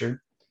big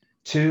picture.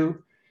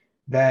 2,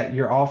 that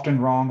you're often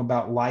wrong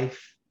about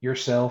life,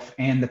 yourself,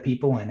 and the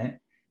people in it.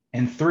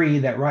 And 3,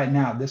 that right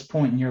now at this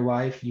point in your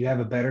life, you have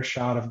a better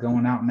shot of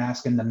going out and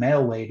asking the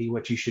mail lady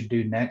what you should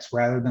do next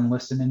rather than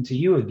listening to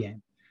you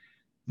again.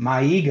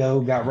 My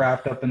ego got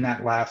wrapped up in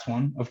that last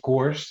one, of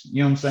course.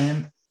 You know what I'm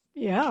saying?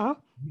 Yeah.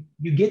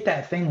 You get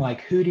that thing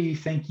like, who do you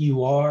think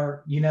you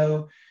are,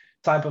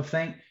 type of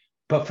thing.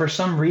 But for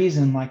some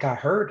reason, like I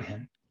heard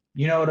him,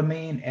 you know what I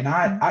mean? And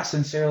I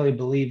sincerely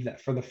believe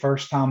that for the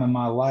first time in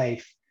my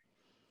life,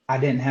 I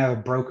didn't have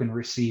a broken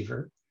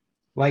receiver.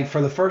 Like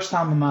for the first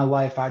time in my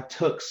life, I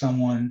took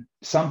something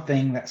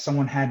that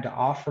someone had to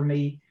offer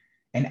me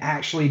and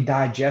actually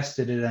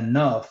digested it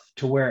enough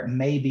to where it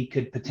maybe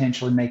could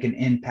potentially make an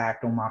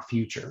impact on my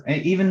future.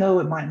 And even though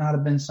it might not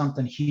have been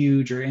something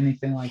huge or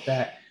anything like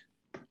that,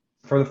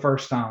 for the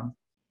first time.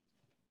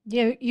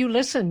 Yeah, you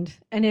listened,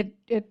 and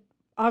it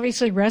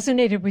obviously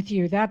resonated with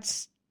you.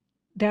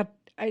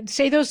 I'd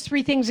say those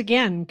 3 things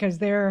again,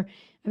 because I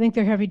think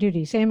they're heavy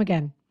duty. Say them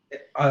again.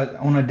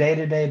 On a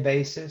day-to-day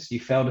basis, you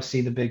fail to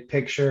see the big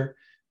picture,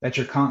 that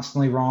you're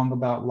constantly wrong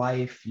about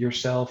life,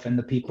 yourself, and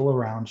the people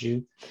around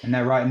you. And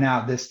that right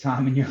now, at this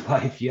time in your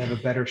life, you have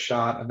a better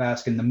shot of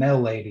asking the mail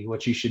lady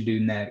what you should do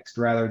next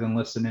rather than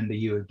listening to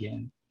you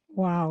again.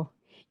 Wow.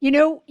 You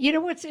know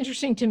what's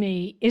interesting to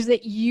me is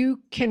that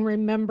you can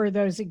remember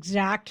those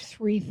exact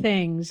 3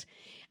 things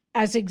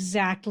as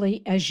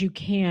exactly as you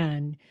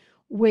can,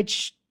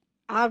 which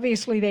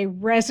obviously they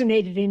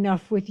resonated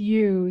enough with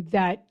you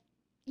that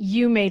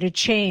you made a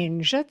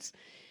change. That's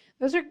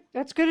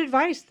good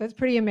advice. That's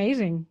pretty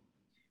amazing.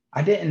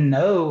 I didn't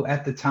know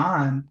at the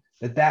time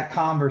that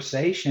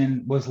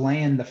conversation was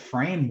laying the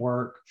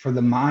framework for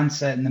the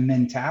mindset and the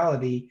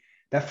mentality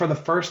that for the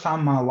first time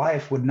in my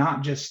life would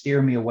not just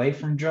steer me away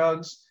from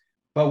drugs,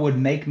 but would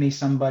make me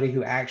somebody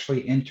who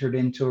actually entered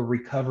into a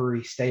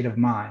recovery state of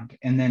mind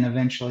and then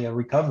eventually a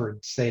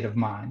recovered state of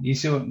mind. You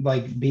see what,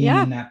 like being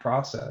in that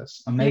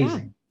process.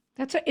 Amazing. Yeah,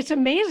 It's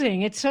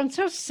amazing. It sounds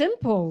so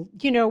simple.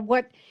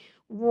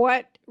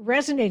 What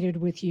resonated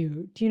with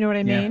you? Do you know what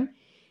I mean?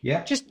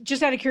 Yeah.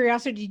 Just out of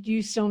curiosity, do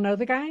you still know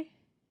the guy?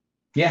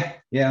 Yeah.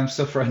 Yeah. I'm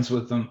still friends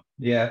with him.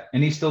 Yeah.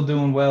 And he's still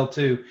doing well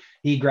too.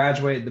 He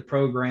graduated the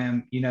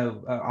program,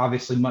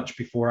 obviously much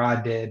before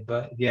I did,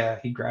 but yeah,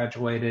 he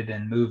graduated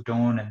and moved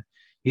on, and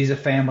he's a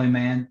family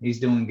man. He's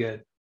doing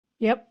good.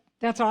 Yep,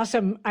 that's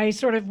awesome. I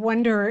sort of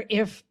wonder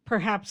if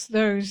perhaps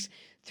those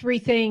three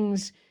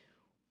things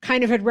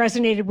kind of had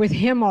resonated with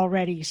him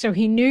already, so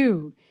he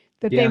knew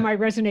that they Yeah. might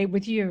resonate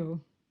with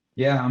you.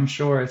 Yeah, I'm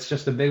sure it's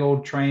just a big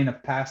old train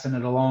of passing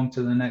it along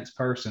to the next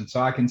person.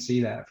 So I can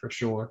see that for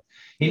sure.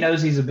 He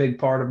knows he's a big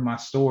part of my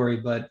story,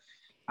 but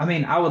I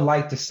mean, I would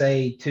like to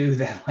say too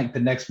that like the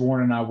next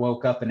morning I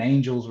woke up and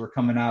angels were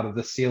coming out of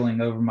the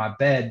ceiling over my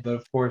bed. But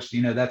of course,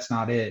 that's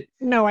not it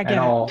No, I at get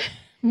all.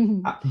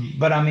 it.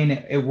 But I mean,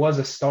 it was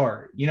a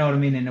start, you know what I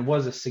mean? And it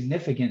was a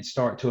significant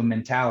start to a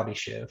mentality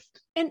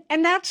shift. And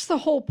that's the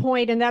whole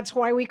point, and that's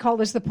why we call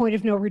this the point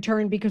of no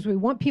return, because we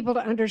want people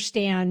to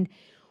understand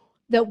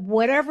that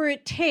whatever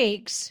it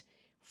takes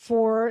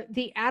for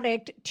the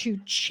addict to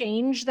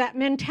change that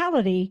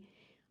mentality,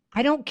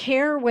 I don't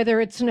care whether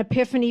it's an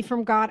epiphany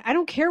from God. I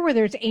don't care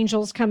whether it's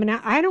angels coming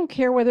out. I don't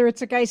care whether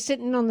it's a guy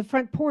sitting on the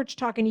front porch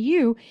talking to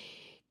you,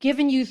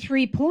 giving you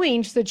 3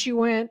 points that you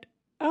went,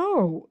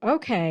 oh,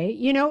 okay.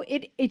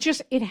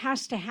 It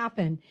has to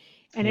happen.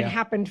 And it Yeah.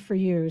 happened for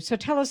you. So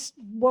tell us,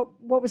 what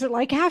was it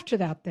like after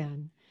that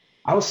then?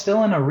 I was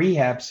still in a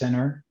rehab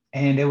center,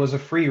 and it was a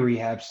free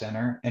rehab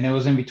center, and it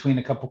was in between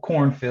a couple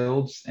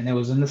cornfields, and it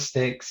was in the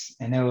sticks,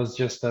 and it was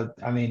just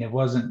it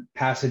wasn't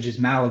Passages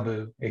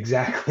Malibu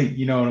exactly.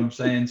 You know what I'm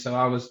saying? So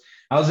I was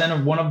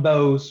in one of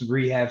those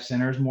rehab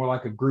centers, more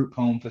like a group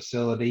home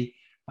facility.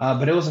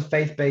 But it was a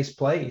faith-based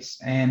place.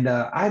 And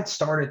I had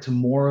started to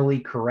morally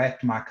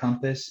correct my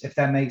compass, if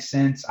that makes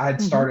sense. I had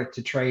started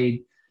to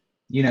trade,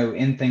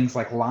 in things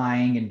like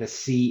lying and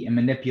deceit and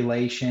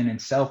manipulation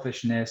and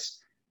selfishness.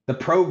 The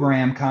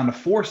program kind of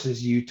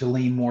forces you to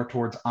lean more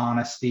towards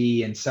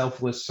honesty and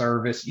selfless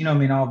service,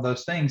 all of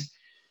those things.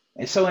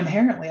 And so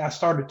inherently, I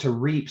started to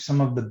reap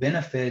some of the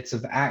benefits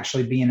of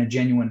actually being a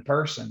genuine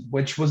person,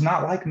 which was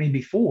not like me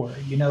before.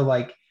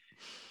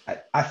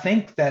 I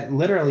think that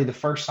literally the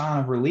first sign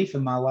of relief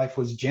in my life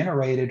was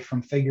generated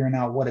from figuring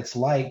out what it's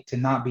like to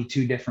not be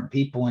two different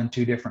people in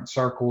two different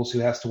circles who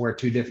has to wear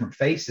two different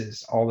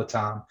faces all the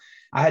time.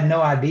 I had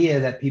no idea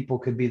that people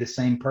could be the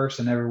same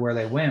person everywhere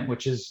they went,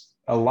 which is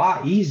a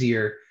lot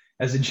easier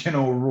as a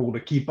general rule to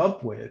keep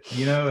up with,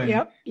 and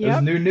Yep. it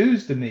was new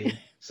news to me.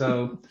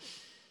 So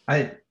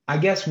I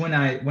guess when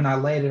I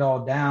laid it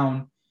all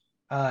down,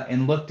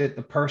 and looked at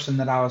the person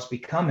that I was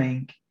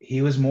becoming,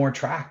 he was more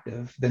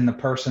attractive than the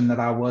person that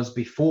I was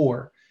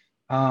before.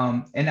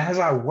 And as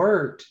I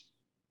worked,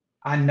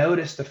 I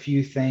noticed a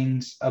few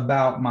things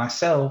about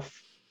myself.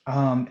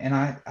 And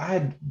I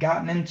had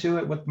gotten into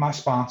it with my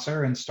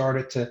sponsor and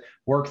started to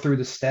work through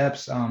the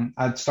steps.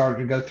 I'd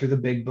started to go through the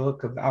big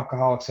book of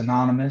Alcoholics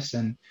Anonymous.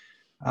 And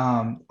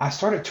I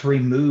started to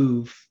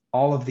remove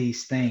all of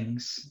these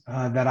things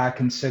that I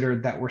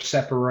considered that were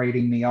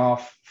separating me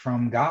off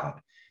from God.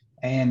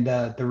 And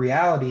the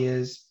reality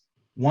is,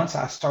 once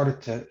I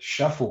started to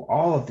shuffle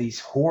all of these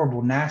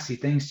horrible, nasty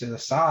things to the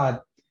side,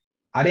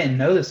 I didn't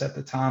know this at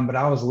the time, but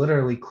I was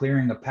literally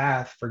clearing a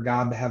path for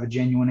God to have a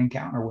genuine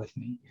encounter with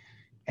me.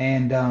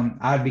 And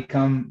I'd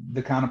become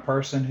the kind of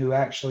person who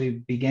actually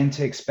began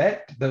to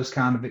expect those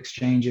kind of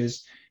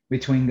exchanges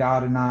between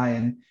God and I.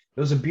 And it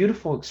was a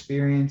beautiful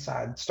experience.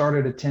 I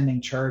started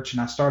attending church,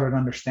 and I started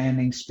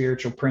understanding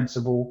spiritual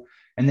principle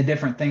and the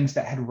different things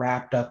that had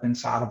wrapped up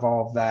inside of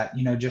all of that,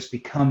 just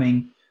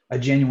becoming a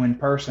genuine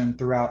person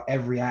throughout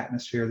every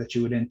atmosphere that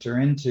you would enter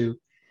into.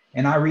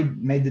 And I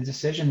made the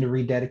decision to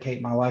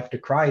rededicate my life to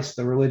Christ,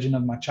 the religion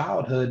of my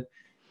childhood,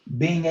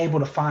 being able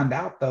to find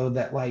out, though,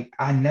 that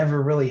I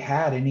never really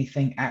had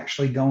anything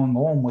actually going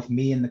on with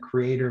me and the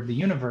creator of the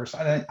universe.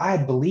 I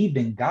had believed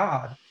in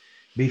God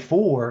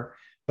before,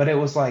 but it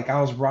was like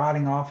I was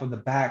riding off of the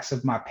backs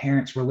of my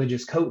parents'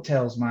 religious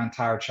coattails my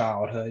entire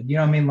childhood. You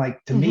know what I mean?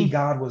 To me,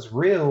 God was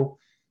real,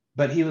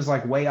 but he was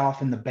way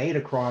off in the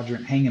beta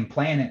quadrant hanging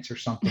planets or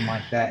something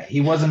like that. He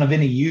wasn't of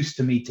any use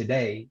to me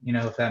today,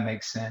 if that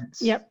makes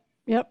sense. Yep.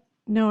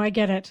 No, I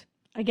get it.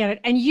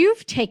 And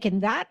you've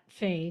taken that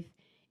faith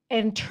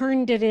and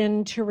turned it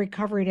into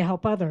recovery to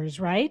help others,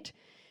 right?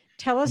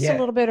 Tell us a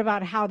little bit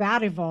about how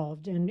that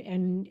evolved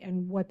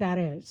and what that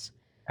is.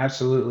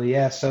 Absolutely.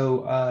 Yeah.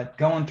 So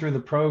going through the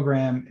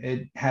program,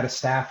 it had a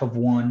staff of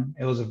one.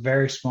 It was a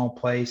very small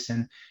place,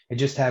 and it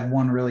just had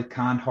one really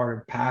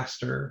kind-hearted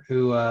pastor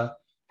who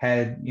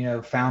had,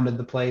 founded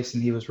the place,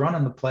 and he was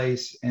running the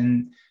place.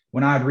 And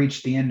when I had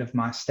reached the end of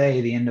my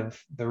stay, the end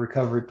of the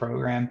recovery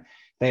program,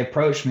 they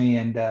approached me,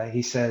 and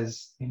he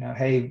says,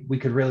 hey, we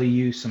could really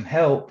use some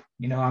help.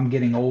 I'm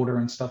getting older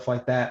and stuff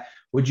like that.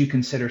 Would you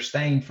consider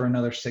staying for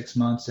another 6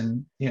 months?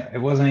 And,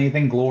 it wasn't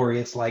anything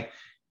glorious,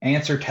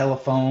 answer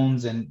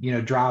telephones and,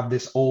 drive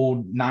this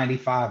old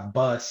 95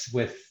 bus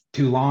with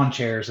 2 lawn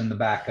chairs in the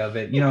back of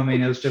it.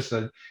 It was just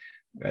a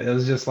It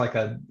was just like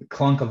a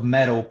clunk of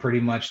metal pretty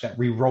much that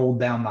we rolled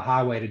down the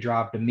highway to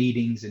drive to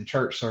meetings and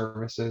church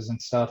services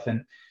and stuff.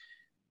 And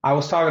I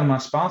was talking to my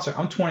sponsor.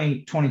 I'm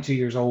 22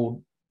 years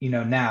old,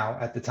 now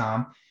at the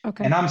time.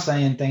 Okay. And I'm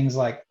saying things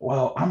like,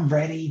 well, I'm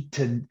ready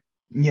to,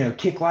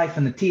 kick life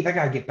in the teeth. I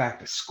got to get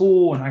back to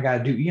school and I got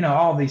to do,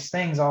 all these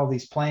things, all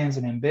these plans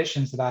and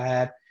ambitions that I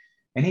had.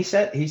 And he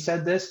said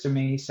this to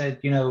me. He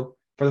said,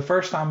 for the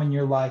first time in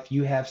your life,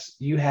 you have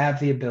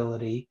the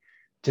ability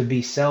to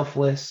be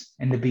selfless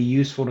and to be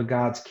useful to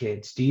God's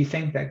kids. Do you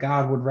think that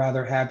God would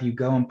rather have you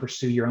go and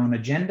pursue your own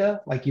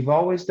agenda like you've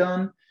always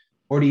done?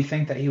 Or do you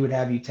think that he would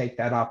have you take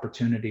that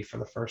opportunity for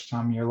the first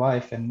time in your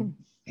life? And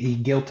he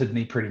guilted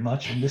me pretty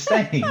much into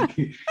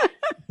staying.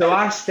 So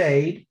I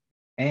stayed,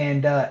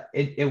 and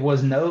there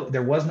was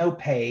no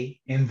pay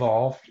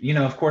involved.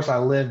 Of course, I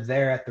lived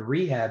there at the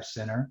rehab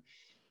center,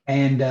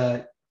 and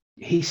it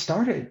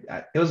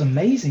was an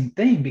amazing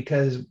thing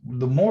because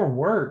the more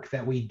work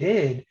that we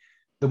did,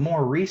 the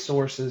more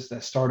resources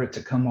that started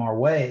to come our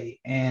way.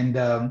 And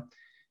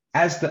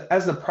as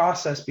the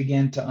process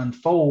began to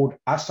unfold,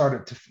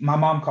 my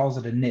mom calls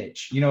it a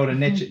niche. You know what a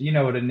niche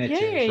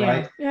is,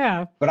 right?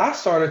 Yeah. But I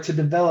started to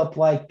develop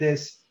like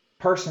this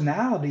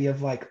personality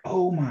of like,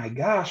 oh my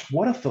gosh,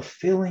 what a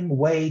fulfilling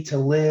way to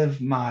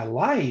live my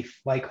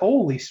life. Like,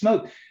 holy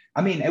smoke.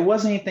 I mean, it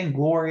wasn't anything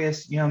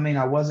glorious.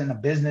 I wasn't a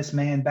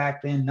businessman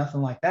back then,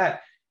 nothing like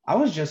that. I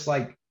was just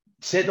like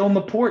sitting on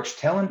the porch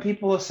telling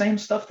people the same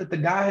stuff that the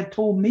guy had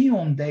told me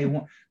on day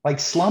one, like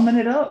slumming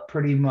it up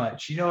pretty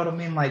much. You know what I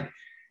mean? Like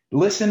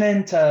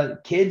listening to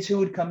kids who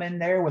would come in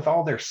there with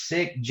all their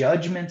sick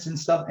judgments and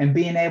stuff and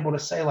being able to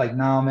say like,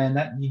 no, man,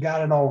 that you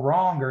got it all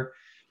wrong. Or,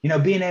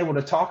 being able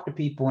to talk to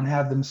people and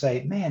have them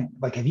say, man,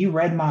 like, have you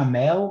read my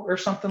mail or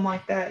something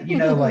like that?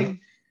 Like,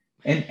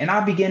 and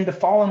I began to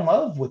fall in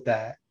love with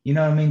that,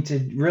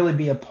 to really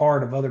be a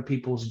part of other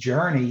people's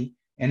journey.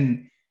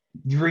 And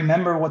you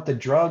remember what the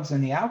drugs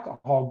and the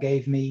alcohol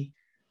gave me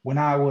when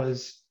I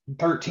was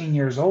 13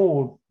 years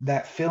old,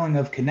 that feeling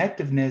of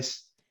connectiveness.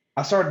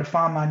 I started to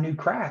find my new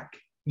crack,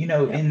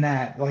 in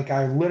that, like,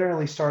 I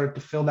literally started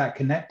to feel that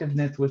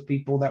connectiveness with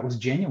people that was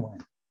genuine.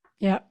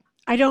 Yeah.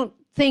 I don't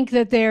think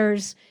that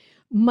there's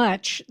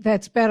much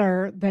that's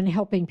better than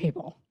helping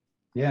people.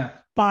 Yeah.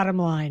 Bottom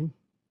line.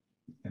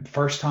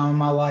 First time in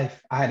my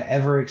life I had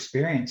ever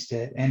experienced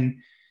it. And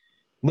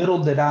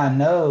little did I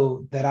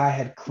know that I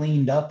had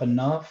cleaned up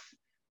enough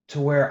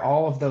to where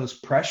all of those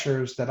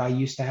pressures that I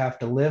used to have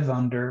to live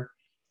under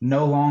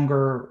no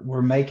longer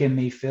were making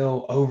me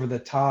feel over the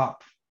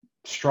top,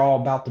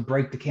 straw about to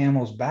break the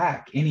camel's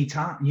back.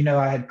 Anytime,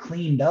 I had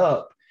cleaned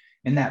up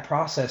in that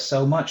process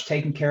so much,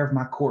 taking care of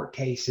my court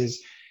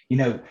cases,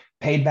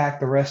 paid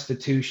back the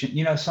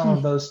restitution, some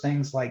of those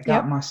things, like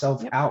got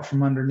myself out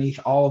from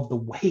underneath all of the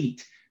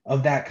weight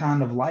of that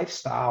kind of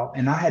lifestyle.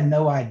 And I had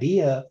no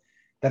idea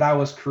that I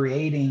was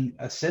creating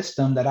a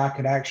system that I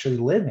could actually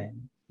live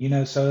in,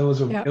 so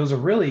it was a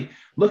really,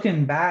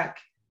 looking back,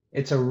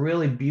 it's a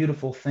really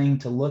beautiful thing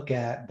to look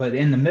at, but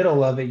in the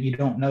middle of it, you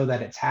don't know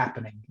that it's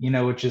happening,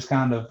 which is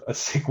kind of a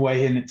sick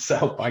way in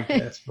itself, I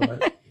guess.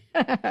 But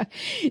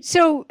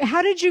so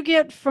how did you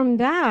get from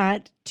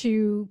that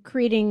to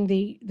creating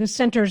the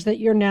centers that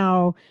you're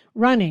now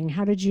running?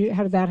 How did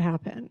that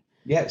happen?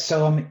 Yeah.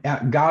 So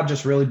God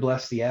just really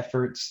blessed the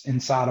efforts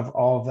inside of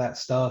all of that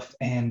stuff.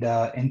 And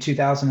in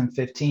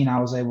 2015,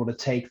 I was able to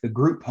take the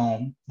group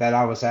home that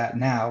I was at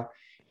now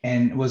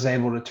and was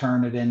able to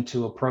turn it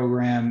into a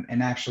program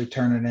and actually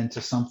turn it into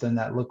something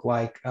that looked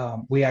like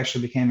we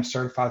actually became a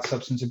certified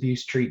substance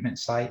abuse treatment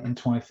site in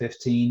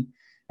 2015,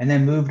 and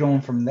then moved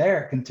on from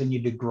there. It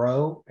continued to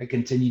grow. It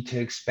continued to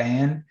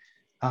expand.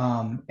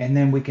 And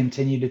then we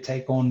continued to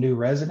take on new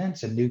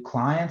residents and new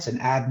clients and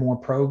add more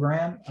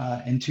program.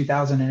 In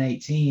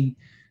 2018,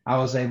 I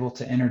was able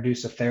to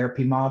introduce a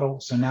therapy model.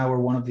 So now we're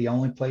one of the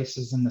only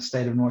places in the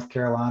state of North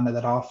Carolina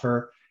that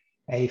offer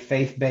a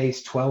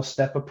faith-based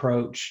 12-step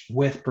approach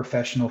with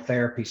professional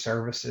therapy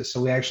services.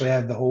 So we actually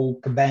have the whole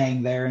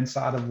kabang there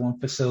inside of one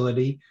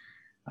facility.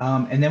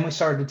 And then we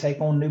started to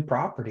take on new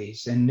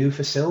properties and new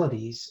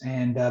facilities.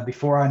 And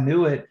before I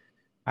knew it,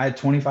 I had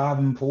 25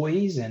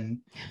 employees and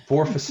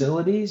 4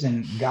 facilities,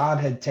 and God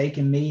had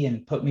taken me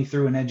and put me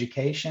through an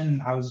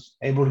education. I was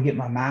able to get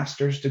my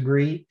master's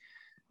degree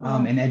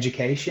in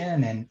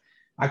education, and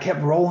I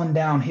kept rolling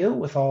downhill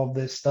with all of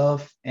this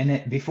stuff.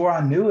 And before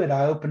I knew it,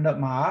 I opened up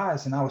my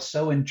eyes, and I was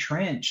so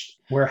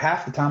entrenched where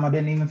half the time I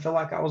didn't even feel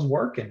like I was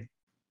working.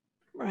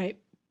 Right.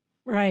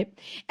 Right.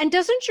 And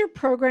doesn't your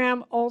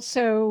program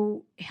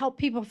also help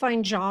people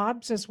find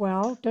jobs as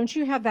well? Don't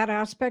you have that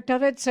aspect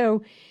of it?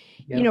 So,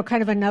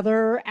 kind of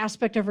another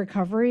aspect of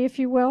recovery, if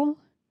you will.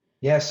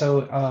 Yeah.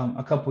 So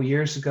a couple of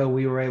years ago,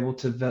 we were able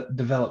to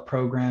develop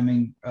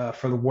programming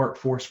for the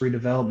Workforce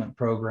Redevelopment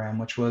Program,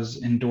 which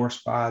was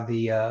endorsed by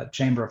the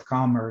Chamber of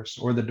Commerce,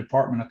 or the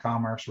Department of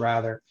Commerce,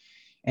 rather.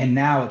 And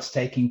now it's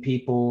taking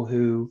people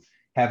who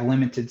have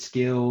limited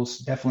skills,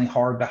 definitely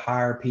hard to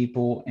hire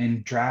people,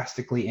 and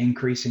drastically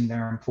increasing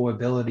their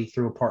employability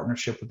through a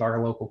partnership with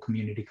our local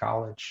community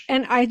college.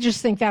 And I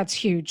just think that's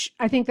huge.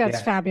 I think that's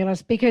Yeah.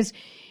 fabulous, because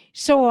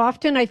so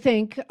often I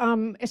think,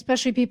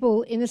 especially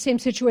people in the same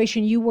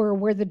situation you were,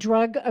 where the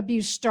drug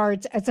abuse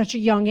starts at such a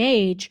young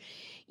age,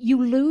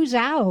 you lose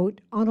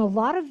out on a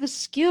lot of the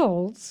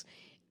skills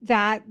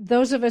that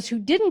those of us who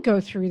didn't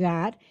go through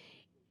that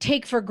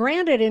take for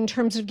granted in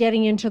terms of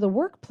getting into the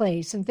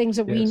workplace and things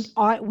that Yes.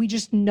 we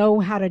just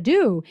know how to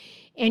do.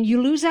 And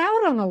you lose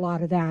out on a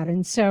lot of that.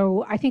 And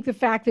so I think the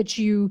fact that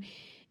you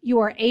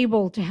are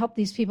able to help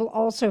these people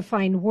also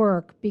find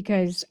work,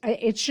 because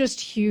it's just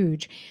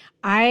huge.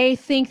 I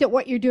think that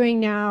what you're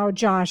doing now,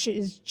 Josh,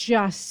 is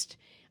just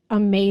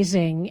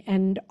amazing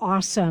and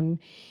awesome.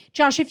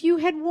 Josh, if you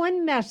had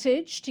one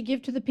message to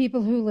give to the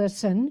people who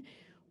listen,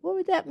 what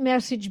would that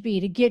message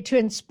be to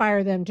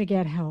inspire them to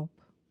get help?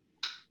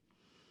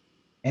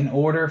 In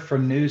order for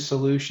new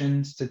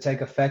solutions to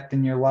take effect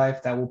in your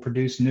life that will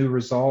produce new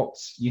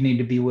results, you need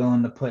to be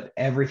willing to put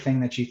everything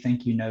that you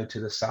think you know to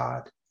the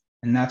side.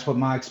 And that's what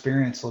my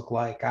experience looked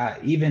like.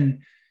 Even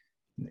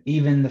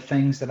the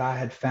things that I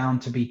had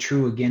found to be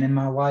true again in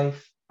my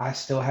life, I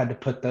still had to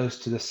put those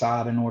to the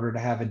side in order to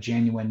have a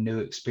genuine new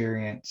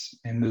experience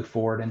and move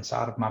forward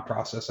inside of my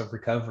process of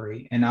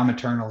recovery. And I'm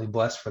eternally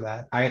blessed for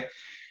that. I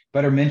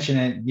better mention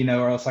it,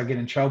 or else I get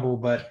in trouble,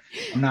 but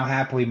I'm now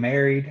happily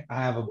married.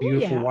 I have a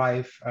beautiful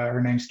wife.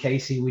 Her name's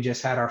Casey. We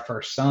just had our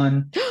first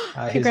son.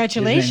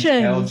 Congratulations. His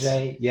name's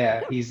LJ.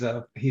 Yeah.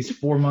 He's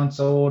 4 months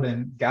old,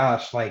 and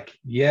gosh,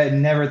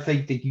 never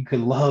think that you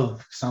could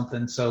love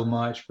something so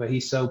much, but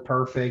he's so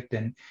perfect.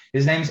 And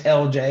his name's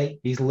LJ.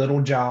 He's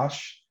little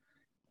Josh,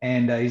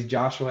 and he's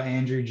Joshua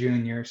Andrew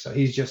Jr. So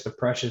he's just a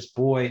precious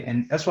boy.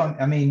 And that's what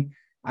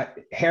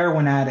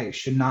heroin addicts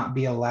should not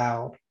be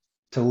allowed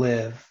to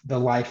live the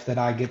life that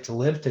I get to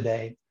live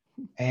today.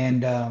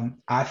 And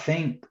I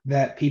think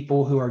that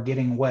people who are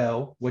getting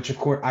well, which of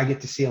course I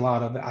get to see a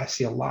lot of it, I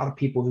see a lot of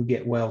people who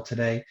get well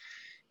today.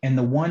 And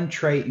the one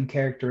trait and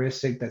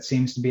characteristic that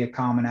seems to be a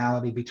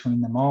commonality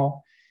between them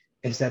all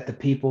is that the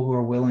people who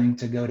are willing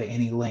to go to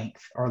any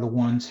length are the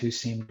ones who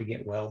seem to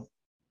get well.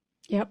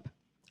 Yep.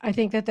 I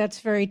think that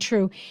that's very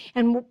true.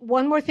 And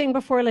one more thing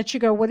before I let you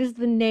go, what is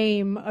the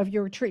name of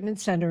your treatment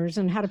centers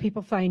and how do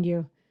people find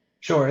you?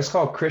 Sure. It's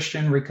called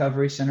Christian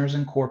Recovery Centers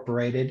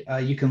Incorporated.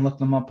 You can look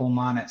them up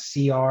online at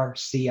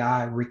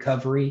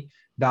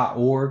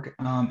crcirecovery.org.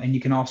 And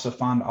you can also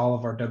find all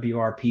of our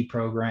WRP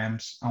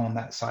programs on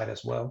that site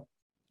as well.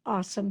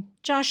 Awesome.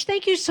 Josh,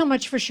 thank you so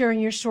much for sharing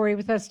your story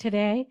with us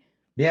today.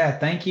 Yeah,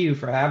 thank you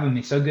for having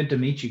me. So good to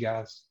meet you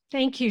guys.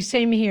 Thank you.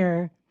 Same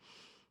here.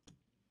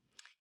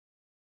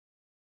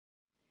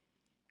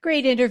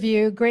 Great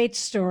interview. Great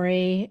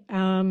story.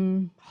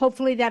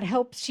 Hopefully that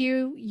helps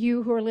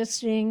you who are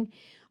listening.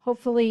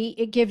 Hopefully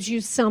it gives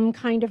you some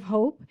kind of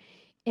hope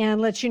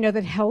and lets you know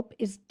that help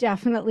is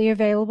definitely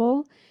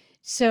available.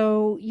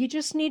 So you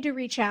just need to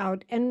reach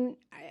out. And,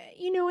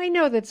 I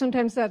know that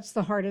sometimes that's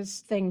the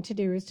hardest thing to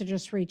do, is to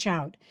just reach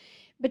out.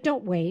 But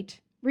don't wait.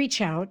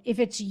 Reach out. If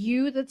it's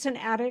you that's an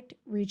addict,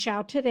 reach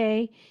out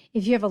today.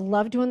 If you have a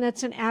loved one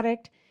that's an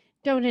addict,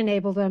 don't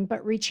enable them,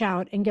 but reach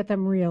out and get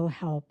them real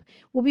help.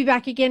 We'll be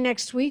back again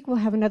next week. We'll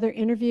have another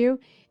interview,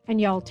 and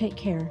y'all take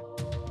care.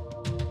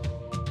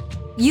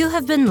 You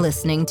have been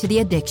listening to the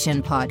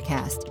Addiction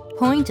Podcast,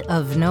 Point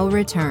of No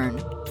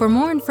Return. For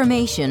more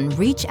information,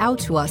 reach out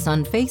to us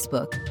on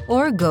Facebook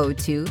or go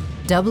to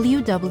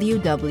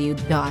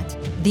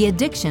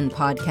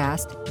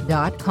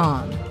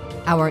www.theaddictionpodcast.com.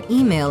 Our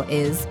email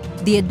is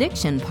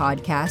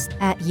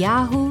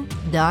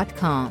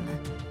theaddictionpodcast@yahoo.com.